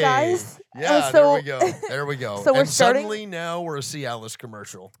 Hey, guys. Yeah, so there we go. There we go. So we're and starting- suddenly now we're a Cialis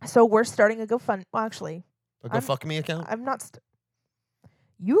commercial. So we're starting a GoFund. Well, actually, A Go Fuck Me account? I'm not.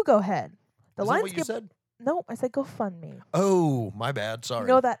 You go ahead. The Is that lines what you get. said? No, I said GoFundMe. Oh, my bad. Sorry. You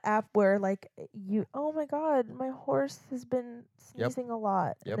know that app where like you? Oh my God, my horse has been Yep. sneezing a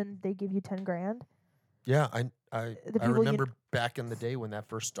lot, Yep. and then they give you 10 grand. Yeah, I The people you- remember back in the day when that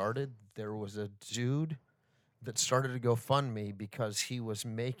first started, there was a dude that started to GoFundMe because he was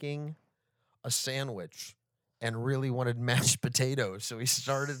making a sandwich and really wanted mashed potatoes. So he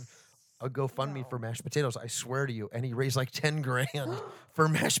started a GoFundMe for No. mashed potatoes. I swear to you, and he raised like 10 grand for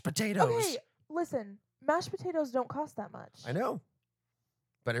mashed potatoes. Okay, listen, mashed potatoes don't cost that much. I know,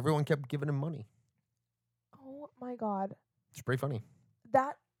 but everyone kept giving him money. Oh my God, It's pretty funny.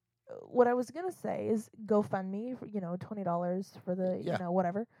 that. What I was gonna say is GoFundMe, for, $20 for the Yeah.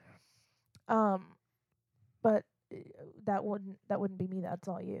 whatever. But that wouldn't be me. That's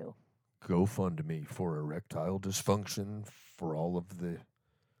all you. GoFundMe for erectile dysfunction for all of the.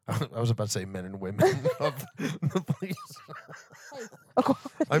 I was about to say men and women of the police.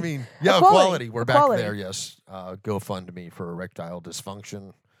 I mean, yeah, equality. We're Equality. back there. Yes, GoFundMe for erectile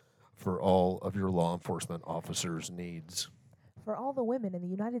dysfunction for all of your law enforcement officers' needs. For all the women in the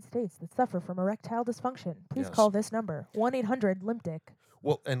United States that suffer from erectile dysfunction, please Yes. call this number 1-800-LIMP-DICK.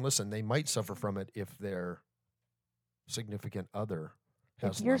 Well, and listen, they might suffer from it if their significant other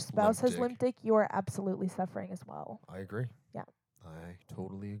has. If your limp spouse has dick. limp dick, you are absolutely suffering as well. I agree. Yeah. I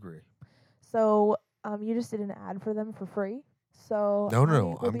totally agree. So, you just did an ad for them for free. So No, I no,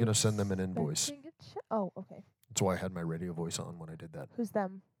 will I'm be gonna send them an invoice. expecting a oh, okay. That's why I had my radio voice on when I did that. Who's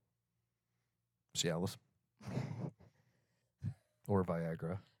them? Cialis or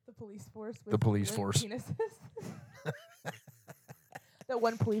Viagra. The police force. The police force. Penises. That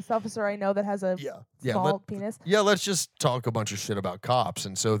one police officer I know that has a Yeah. small penis. Let's just talk a bunch of shit about cops.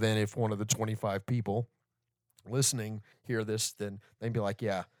 And so then if one of the 25 people listening hear this, then they'd be like,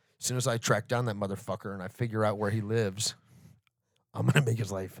 yeah, as soon as I track down that motherfucker and I figure out where he lives, I'm going to make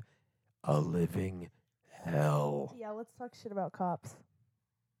his life a living hell. Yeah, let's talk shit about cops.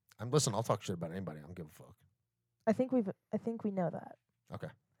 Listen, I'll talk shit about anybody. I don't give a fuck. I think we know that. Okay.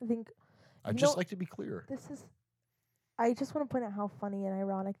 I think I'd You just know- like to be clear. I just want to point out how funny and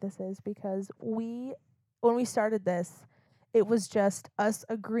ironic this is because when we started this, it was just us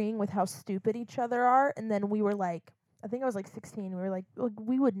agreeing with how stupid each other are, and then we were like, I think I was like 16. We were like,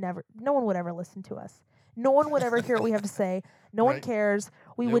 we would never, no one would ever listen to us. No one would ever hear what we have to say. No one Right. cares.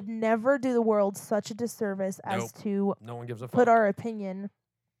 We Nope. would never do the world such a disservice as Nope. to No one gives a fuck. put our opinion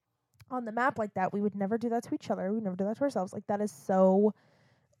on the map like that. We would never do that to each other. We would never do that to ourselves. Like that is so.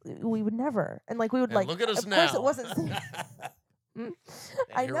 We would never, and like we would And like. look at us of now. course, it wasn't. And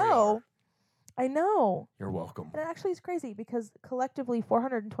I here we know. are. I know. You're welcome. And it actually is crazy because collectively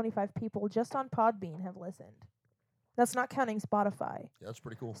 425 people just on Podbean have listened. That's not counting Spotify. That's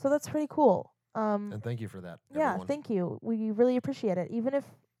pretty cool. So that's pretty cool. And thank you for that. Yeah, everyone. thank you. We really appreciate it. Even if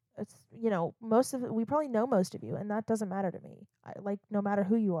it's, most of it, we probably know most of you, and that doesn't matter to me. No matter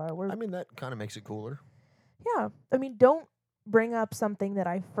who you are, I mean, that kind of makes it cooler. yeah. I mean, don't bring up something that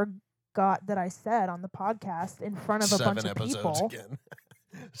I forgot that I said on the podcast in front of a bunch of people. Again.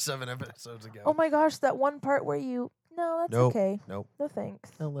 7 episodes ago. Oh my gosh, that one part where no, that's Nope. okay. Nope. No thanks.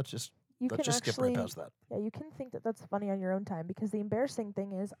 No, let's just You skip actually, right past that. yeah, you can think that that's funny on your own time because the embarrassing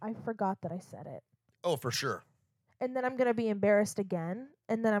thing is I forgot that I said it. Oh, for sure. And then I'm going to be embarrassed again.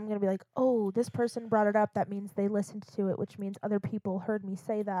 And then I'm going to be like, oh, this person brought it up. That means they listened to it, which means other people heard me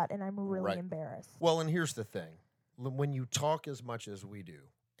say that. And I'm really Right. embarrassed. Well, and here's the thing. When you talk as much as we do,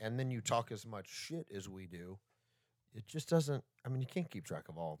 and then you talk as much shit as we do, it just doesn't, you can't keep track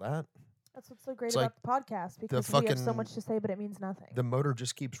of all that. That's what's so great It's about the podcast because we have so fucking- much to say, but it means nothing. The motor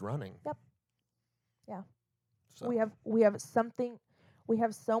just keeps running. Yep. Yeah. So, We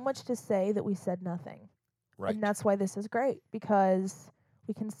have so much to say that we said nothing. right. And that's why this is great because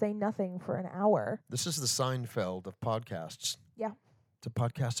we can say nothing for an hour. This is the Seinfeld of podcasts. Yeah. It's a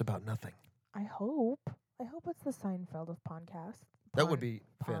podcast about nothing. I hope it's the Seinfeld of podcast. That would be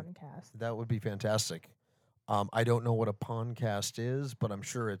podcast. That would be fantastic. I don't know what a podcast is, but I'm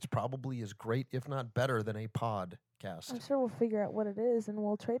sure it's probably as great, if not better, than a I'm podcast. sure we'll figure out what it is and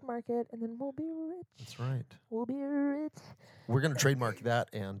we'll trademark it and then we'll be rich. That's right. We'll be rich. We're gonna trademark that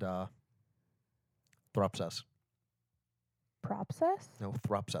and Thropsess. Propsess? No,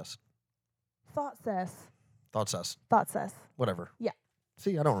 Thropsess. Thoughtsess. Thoughtsess. Thoughtsess. Whatever. Yeah.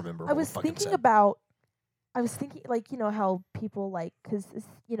 See, I don't remember. I what we was fucking thinking said. about, like, you know, how people like, because,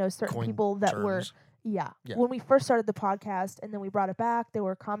 you know, certain Coin people that were, terms. yeah. Yeah. When we first started the podcast and then we brought it back, there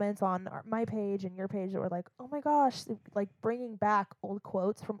were comments on my page and your page that were like, oh my gosh, like bringing back old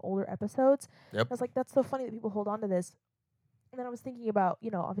quotes from older episodes. Yep. I was like, that's so funny that people hold on to this. And then I was thinking about, you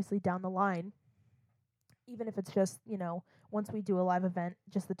know, obviously down the line, even if it's just, you know, once we do a live event,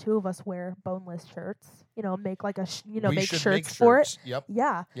 just the two of us wear boneless shirts, you know, make like a, We make should shirts make for it. shirts. Yep.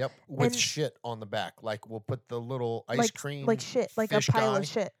 Yeah. Yep. With And- shit on the back. Like we'll put the little ice like, cream like shit, like a fish pile guy. of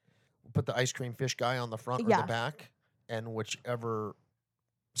shit. We'll put the ice cream fish guy on the front or Yeah. the back, and whichever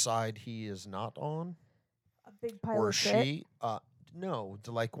side he is not on, A big pile or of shit. she, no,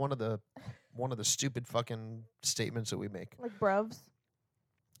 to like one of the stupid fucking statements that we make. Like bruvs.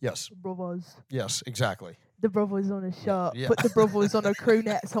 Yes. Brovos. Yes. Exactly. The brovos on a shirt. yeah. Put the brovos on a crew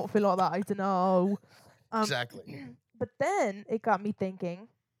neck, something like that. I don't know. Exactly. But then it got me thinking.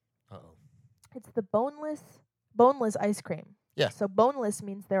 Uh-oh. It's the boneless ice cream. Yeah. So boneless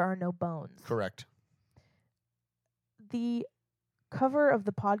means there are no bones. Correct. The cover of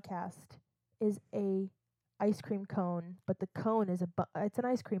the podcast is a ice cream cone, but the cone is it's an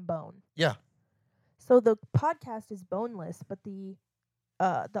ice cream bone. Yeah. So the podcast is boneless, but the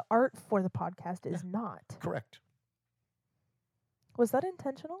art for the podcast is not. Correct. Was that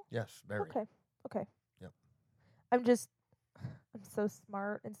intentional? Yes. Very. Okay. Yep. I'm so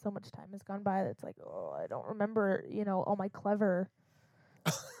smart and so much time has gone by that it's like, oh, I don't remember, you know, all my clever,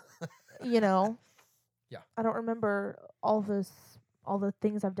 you know. Yeah. I don't remember all the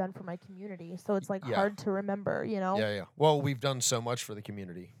things I've done for my community. So it's like Yeah. hard to remember, you know. Yeah. Well, we've done so much for the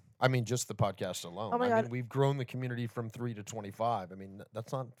community. I mean, just the podcast alone. Oh my I God. mean, we've grown the community from 3 to 25. I mean,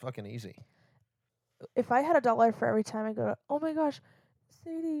 that's not fucking easy. If I had $1 for every time I go, oh my gosh,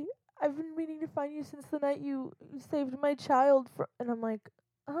 Sadie, I've been meaning to find you since the night you saved my child. And I'm like,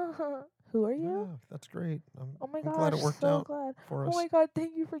 who are you? Yeah, that's great. Oh my I'm gosh, glad it worked so out glad. for Oh us. my God,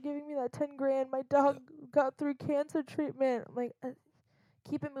 thank you for giving me that 10 grand. My dog got through cancer treatment. I'm like,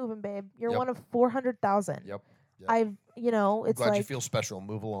 keep it moving, babe. You're Yep. one of 400,000. Yep. I've, you know, I'm it's glad like, you feel special.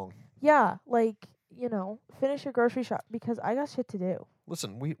 Move along. yeah, like, you know, finish your grocery shop because I got shit to do.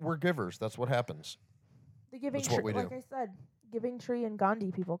 Listen, we're givers. That's what happens. The giving That's what tree, we do. like I said, giving tree and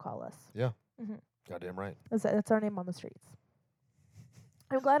Gandhi people call us. Goddamn right. That's our name on the streets.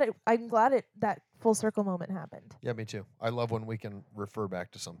 I'm glad that full circle moment happened. Yeah, me too. I love when we can refer back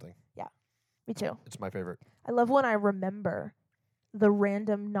to something. Me too. It's my favorite. I love when I remember the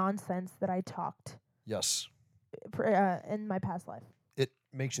random nonsense that I talked Yes. in my past life. It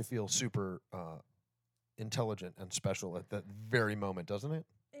makes you feel super intelligent and special at that very moment, doesn't it?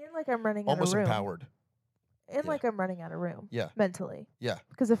 And like I'm running Almost out of room. empowered. And yeah. like I'm running out of room. Yeah. Mentally. Yeah.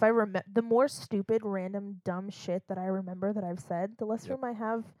 Because if I the more stupid, random, dumb shit that I remember that I've said, the less Yep. room I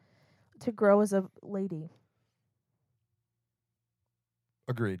have to grow as a lady.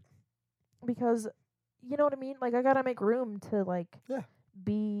 Agreed. Because you know what I mean? Like I gotta make room to like Yeah.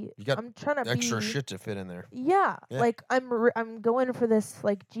 be. You got I'm trying to Extra be shit to fit in there. Yeah, Yeah. like I'm going for this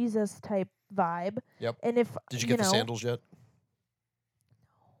like Jesus type vibe. Yep. And if Did you get the know, sandals yet?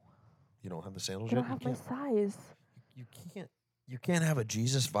 You don't have the sandals I yet? don't have my size. You can't have a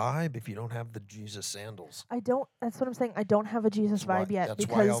Jesus vibe if you don't have the Jesus sandals. I don't. That's what I'm saying. I don't have a Jesus That's vibe why, yet That's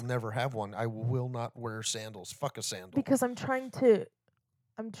why I'll because never have one. I will not wear sandals. Fuck a sandal. because I'm trying to,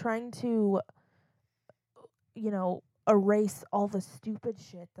 you know, erase all the stupid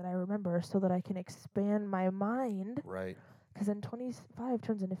shit that I remember so that I can expand my mind. Right. Because then 25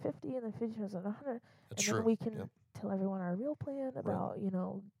 turns into 50, and then 50 turns into 100, That's and true. then we can Yep. tell everyone our real plan about you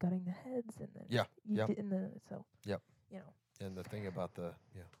know gutting the heads and then Yeah, you yep. did in the so Yep. you know And the thing about the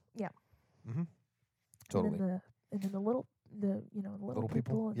Yeah. Mm-hmm. Totally. and then the little the little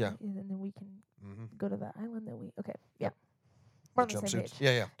people, and, yeah. and then we can Mm-hmm. go to the island that we we're on the same page.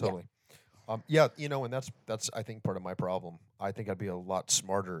 Yeah, totally. Yeah, and that's I think part of my problem. I think I'd be a lot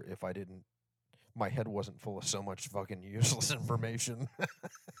smarter if I didn't. My head wasn't full of so much fucking useless information.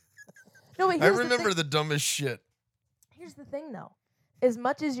 No, but I here's remember the dumbest shit. here's the thing though. As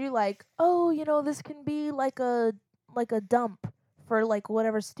much as you like, oh, this can be like a dump for like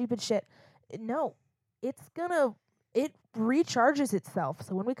whatever stupid shit. No, it recharges itself.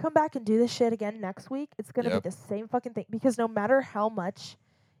 So when we come back and do this shit again next week, it's gonna Yep. be the same fucking thing. Because no matter how much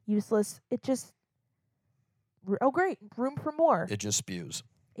useless, Oh, great. Room for more. It just spews.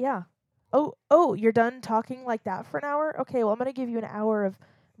 Yeah. Oh, you're done talking like that for an hour? Okay, well, I'm going to give you an hour of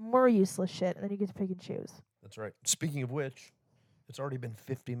more useless shit, and then you get to pick and choose. That's right. Speaking of which, it's already been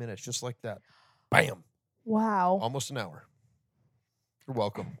 50 minutes, just like that. Bam. Wow. Almost an hour. You're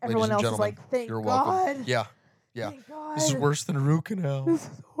welcome, Everyone ladies and else is gentlemen. like, thank You're God. welcome. Yeah. Thank God. This is worse than a root canal. This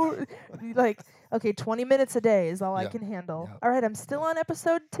is like, okay, 20 minutes a day is all I Yeah. can handle. Yeah. All right, I'm still on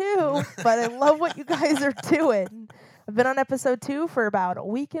episode 2, but I love what you guys are doing. I've been on episode 2 for about a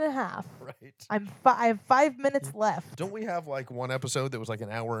week and a half. Right. I have 5 minutes left. Don't we have like one episode that was like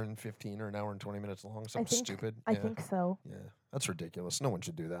an hour and 15 or an hour and 20 minutes long? Something stupid. I think so. Yeah. That's ridiculous. No one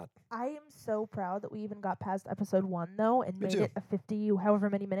should do that. I am so proud that we even got past episode 1 though and Me made too. it a 50 however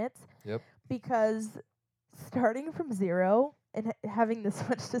many minutes. Yep. Because starting from 0 and having this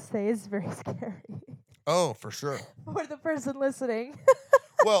much to say is very scary Oh, for sure. for the person listening.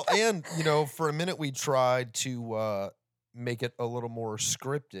 Well, and, for a minute we tried to make it a little more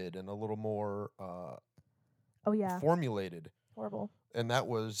scripted and a little more Oh yeah, formulated. horrible. And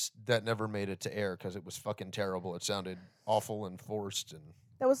that never made it to air because it was fucking terrible. It sounded awful and forced. And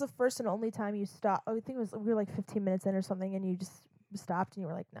That was the first and only time you stopped. I think we were like 15 minutes in or something, and you just stopped and you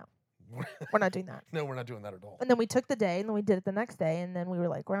were like, no, we're not doing that. no, we're not doing that at all. And then we took the day, and then we did it the next day, and then we were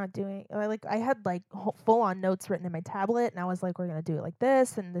like, we're not doing. I had like full on notes written in my tablet, and I was like, we're gonna do it like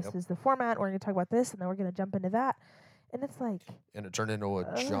this, and this Yep. is the format. We're gonna talk about this, and then we're gonna jump into that. And it's like, And it turned into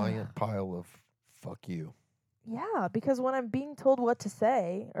a giant pile of fuck you. yeah, because when I'm being told what to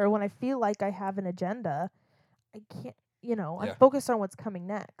say, or when I feel like I have an agenda, I can't. Yeah. I'm focused on what's coming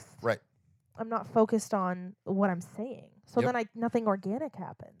next. Right. I'm not focused on what I'm saying. So Yep. then nothing organic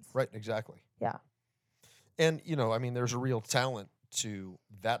happens. Right, exactly. Yeah. And, there's a real talent to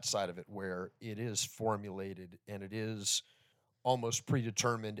that side of it where it is formulated and it is almost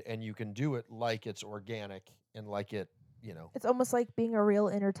predetermined and you can do it like it's organic and like it, It's almost like being a real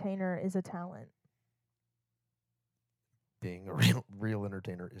entertainer is a talent. being a real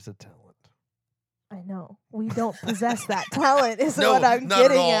entertainer is a talent. I know. We don't possess that talent is No, what I'm not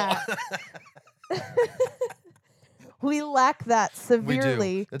getting at all. at. We lack that We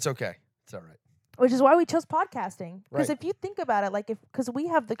severely, do. It's okay. It's all right. which is why we chose podcasting. Because Right. if you think about it, because we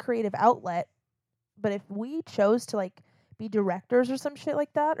have the creative outlet, but if we chose to be directors or some shit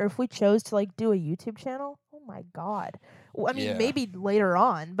like that, or if we chose to do a YouTube channel, oh my God. I mean, Yeah. maybe later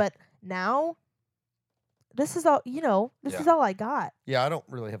on, but now this is all, this is Yeah. all I got. Yeah, I don't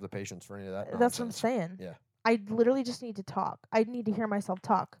really have the patience for any of that. That's what I'm nonsense. saying. Yeah. I literally just need to talk. I need to hear myself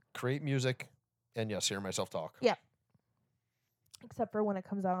talk, Create music and yes, hear myself talk. Yeah. except for when it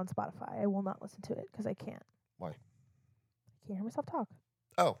comes out on Spotify. I will not listen to it because I can't. Why? I can't hear myself talk.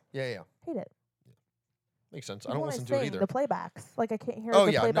 Oh, yeah. Hate it. Makes sense. I Even don't when listen to it sing, either. The playbacks. I can't hear Oh,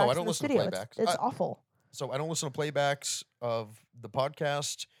 the yeah, playbacks no, I in don't the listen to studio. playbacks. It's awful. So I don't listen to playbacks of the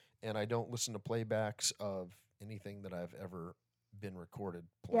podcast, and I don't listen to playbacks of anything that I've ever been recorded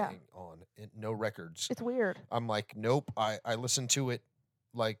Yeah. playing on. No records. It's weird. I'm like, nope. I listen to it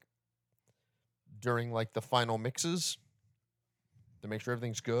during the final mixes to make sure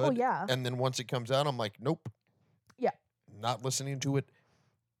everything's good. Oh, yeah. And then once it comes out, I'm like, nope. Yeah. Not listening to it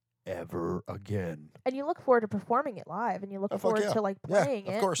ever again. And you look forward to performing it live, and you look Oh, fuck forward yeah. to Yeah, playing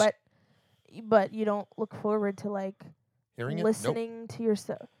of it. course. But you don't look forward to Hearing it? Nope. listening to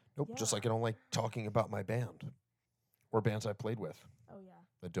yourself. Nope. Just Yeah. like I don't like talking about my band or bands I played with. Oh yeah.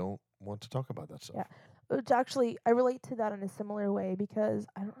 I don't want to talk about that stuff. Yeah. Which actually, I relate to that in a similar way because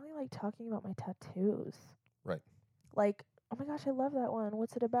I don't really like talking about my tattoos. Right. Like, oh my gosh, I love that one.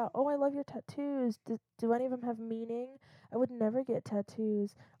 What's it about? Oh, I love your tattoos. Do any of them have meaning? I would never get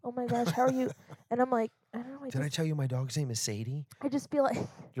tattoos. Oh my gosh, how are you? And I'm like, I don't know. Did I tell you my dog's name is Sadie? I just feel like,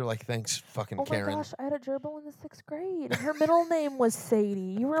 You're like, thanks, fucking oh Karen. my gosh, I had a gerbil in the 6th grade. And her middle name was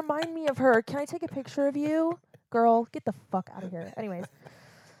Sadie. You remind me of her. Can I take a picture of you? Girl, get the fuck out of here. Anyways,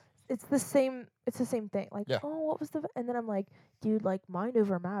 it's the same thing. Like, Yeah. oh, what was and then I'm like, dude, mind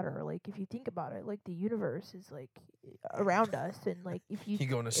over matter. Like, if you think about it, the universe is around us, and if you You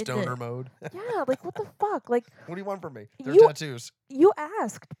go into in the- stoner mode. yeah, what the fuck? Like, What do you want from me? They're You- tattoos. you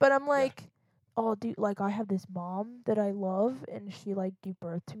asked, but I'm like, oh, dude, I have this mom that I love, and she gave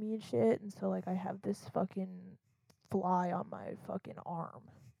birth to me and shit, and so I have this fucking fly on my fucking arm.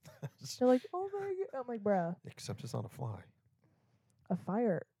 They're like, oh my god. I'm like, bruh, Except it's not a fly.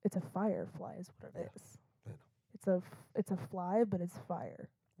 it's a firefly is what it is. I know. It's a fly, but it's fire.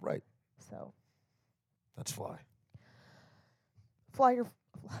 Right. So That's fly. flyer,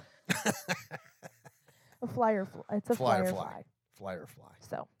 a flyer, it's a Flyer flyer fly. fly. Fly or fly.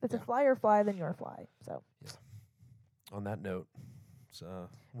 So it's a Yeah. flyer fly, then your fly. So On that note, It's,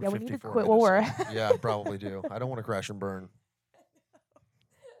 Yeah, we need to 54 quit while we're minutes in. Yeah, I probably do. I don't want to crash and burn.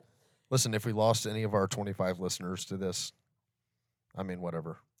 Listen, if we lost any of our 25 listeners to this, I mean,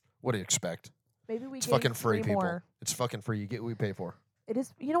 whatever. What do you expect? Maybe we It's gave fucking free, 3 people. more. It's fucking free. You get what we pay for. It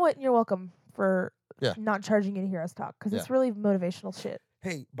is. You know what? You're welcome for Yeah. not charging you to hear us talk because Yeah. it's really motivational shit.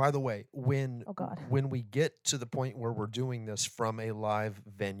 Hey, by the way, Oh God. when we get to the point where we're doing this from a live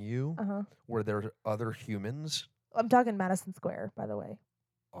venue where there are other humans, I'm talking Madison Square, by the way.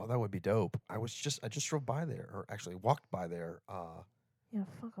 oh, that would be dope. I just drove by there, or actually walked by there Yeah,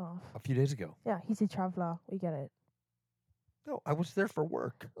 fuck off. a few days ago. Yeah, he's a traveler. We get it. No, I was there for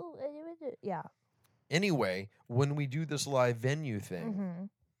work. Oh, yeah. Anyway, when we do this live venue thing, Mm-hmm.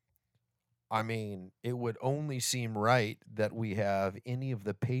 I mean, it would only seem right that we have any of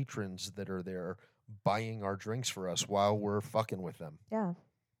the patrons that are there buying our drinks for us while we're fucking with them. Yeah.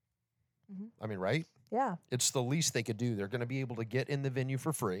 I mean, right? Yeah. It's the least they could do. They're going to be able to get in the venue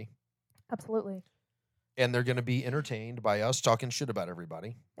for free, Absolutely. and they're going to be entertained by us talking shit about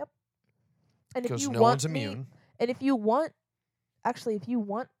everybody And if because you no want one's immune. and if you want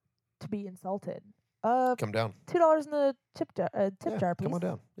to be insulted, Come down. $2 in the tip jar, please. Come on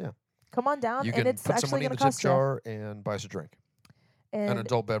down. Yeah. Come on down, You and can it's put some actually money in going the to tip cost you. jar and buy us a drink. An And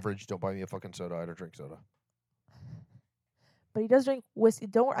adult beverage. Don't buy me a fucking soda. I don't drink soda. but he does drink whiskey.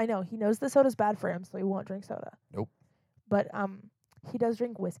 Don't worry, I know he knows the soda's bad for him, so he won't drink soda. Nope. But he does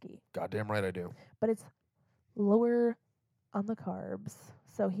drink whiskey, Goddamn right I do. but it's lower on the carbs,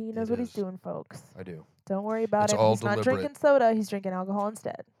 so he knows It what he's is. doing, folks. I do. Don't worry about It's it. all He's not deliberate. drinking soda. He's drinking alcohol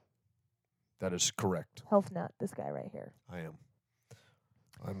instead. That is correct. Health nut, this guy right here. I am.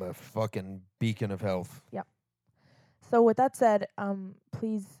 I'm a fucking beacon of health. So with that said,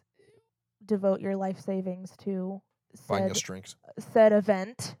 please devote your life savings to Buying said, us drinks. said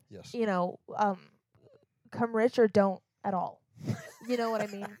event. Yes. You know, come rich or don't at all. You know what I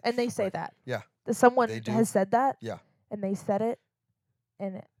mean? And they say Right. that. Yeah. Someone They do. has said that. Yeah. And they said it,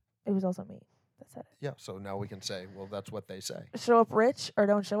 and it was also me that said it. Yeah. So now we can say, well, that's what they say. Show up rich or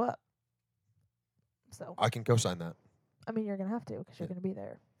don't show up. So, I can co-sign that. I mean, you're going to have to because you're Yeah. going to be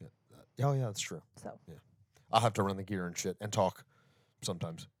there. Yeah. Oh, yeah, that's true. So, I'll have to run the gear and shit and talk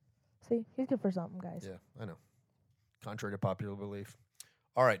sometimes. see, he's good for something, guys. Yeah, I know. Contrary to popular belief.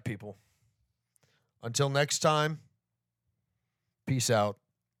 All right, people. Until next time, peace out.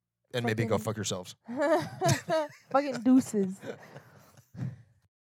 And maybe go Fucking- fuck yourselves. Fucking deuces.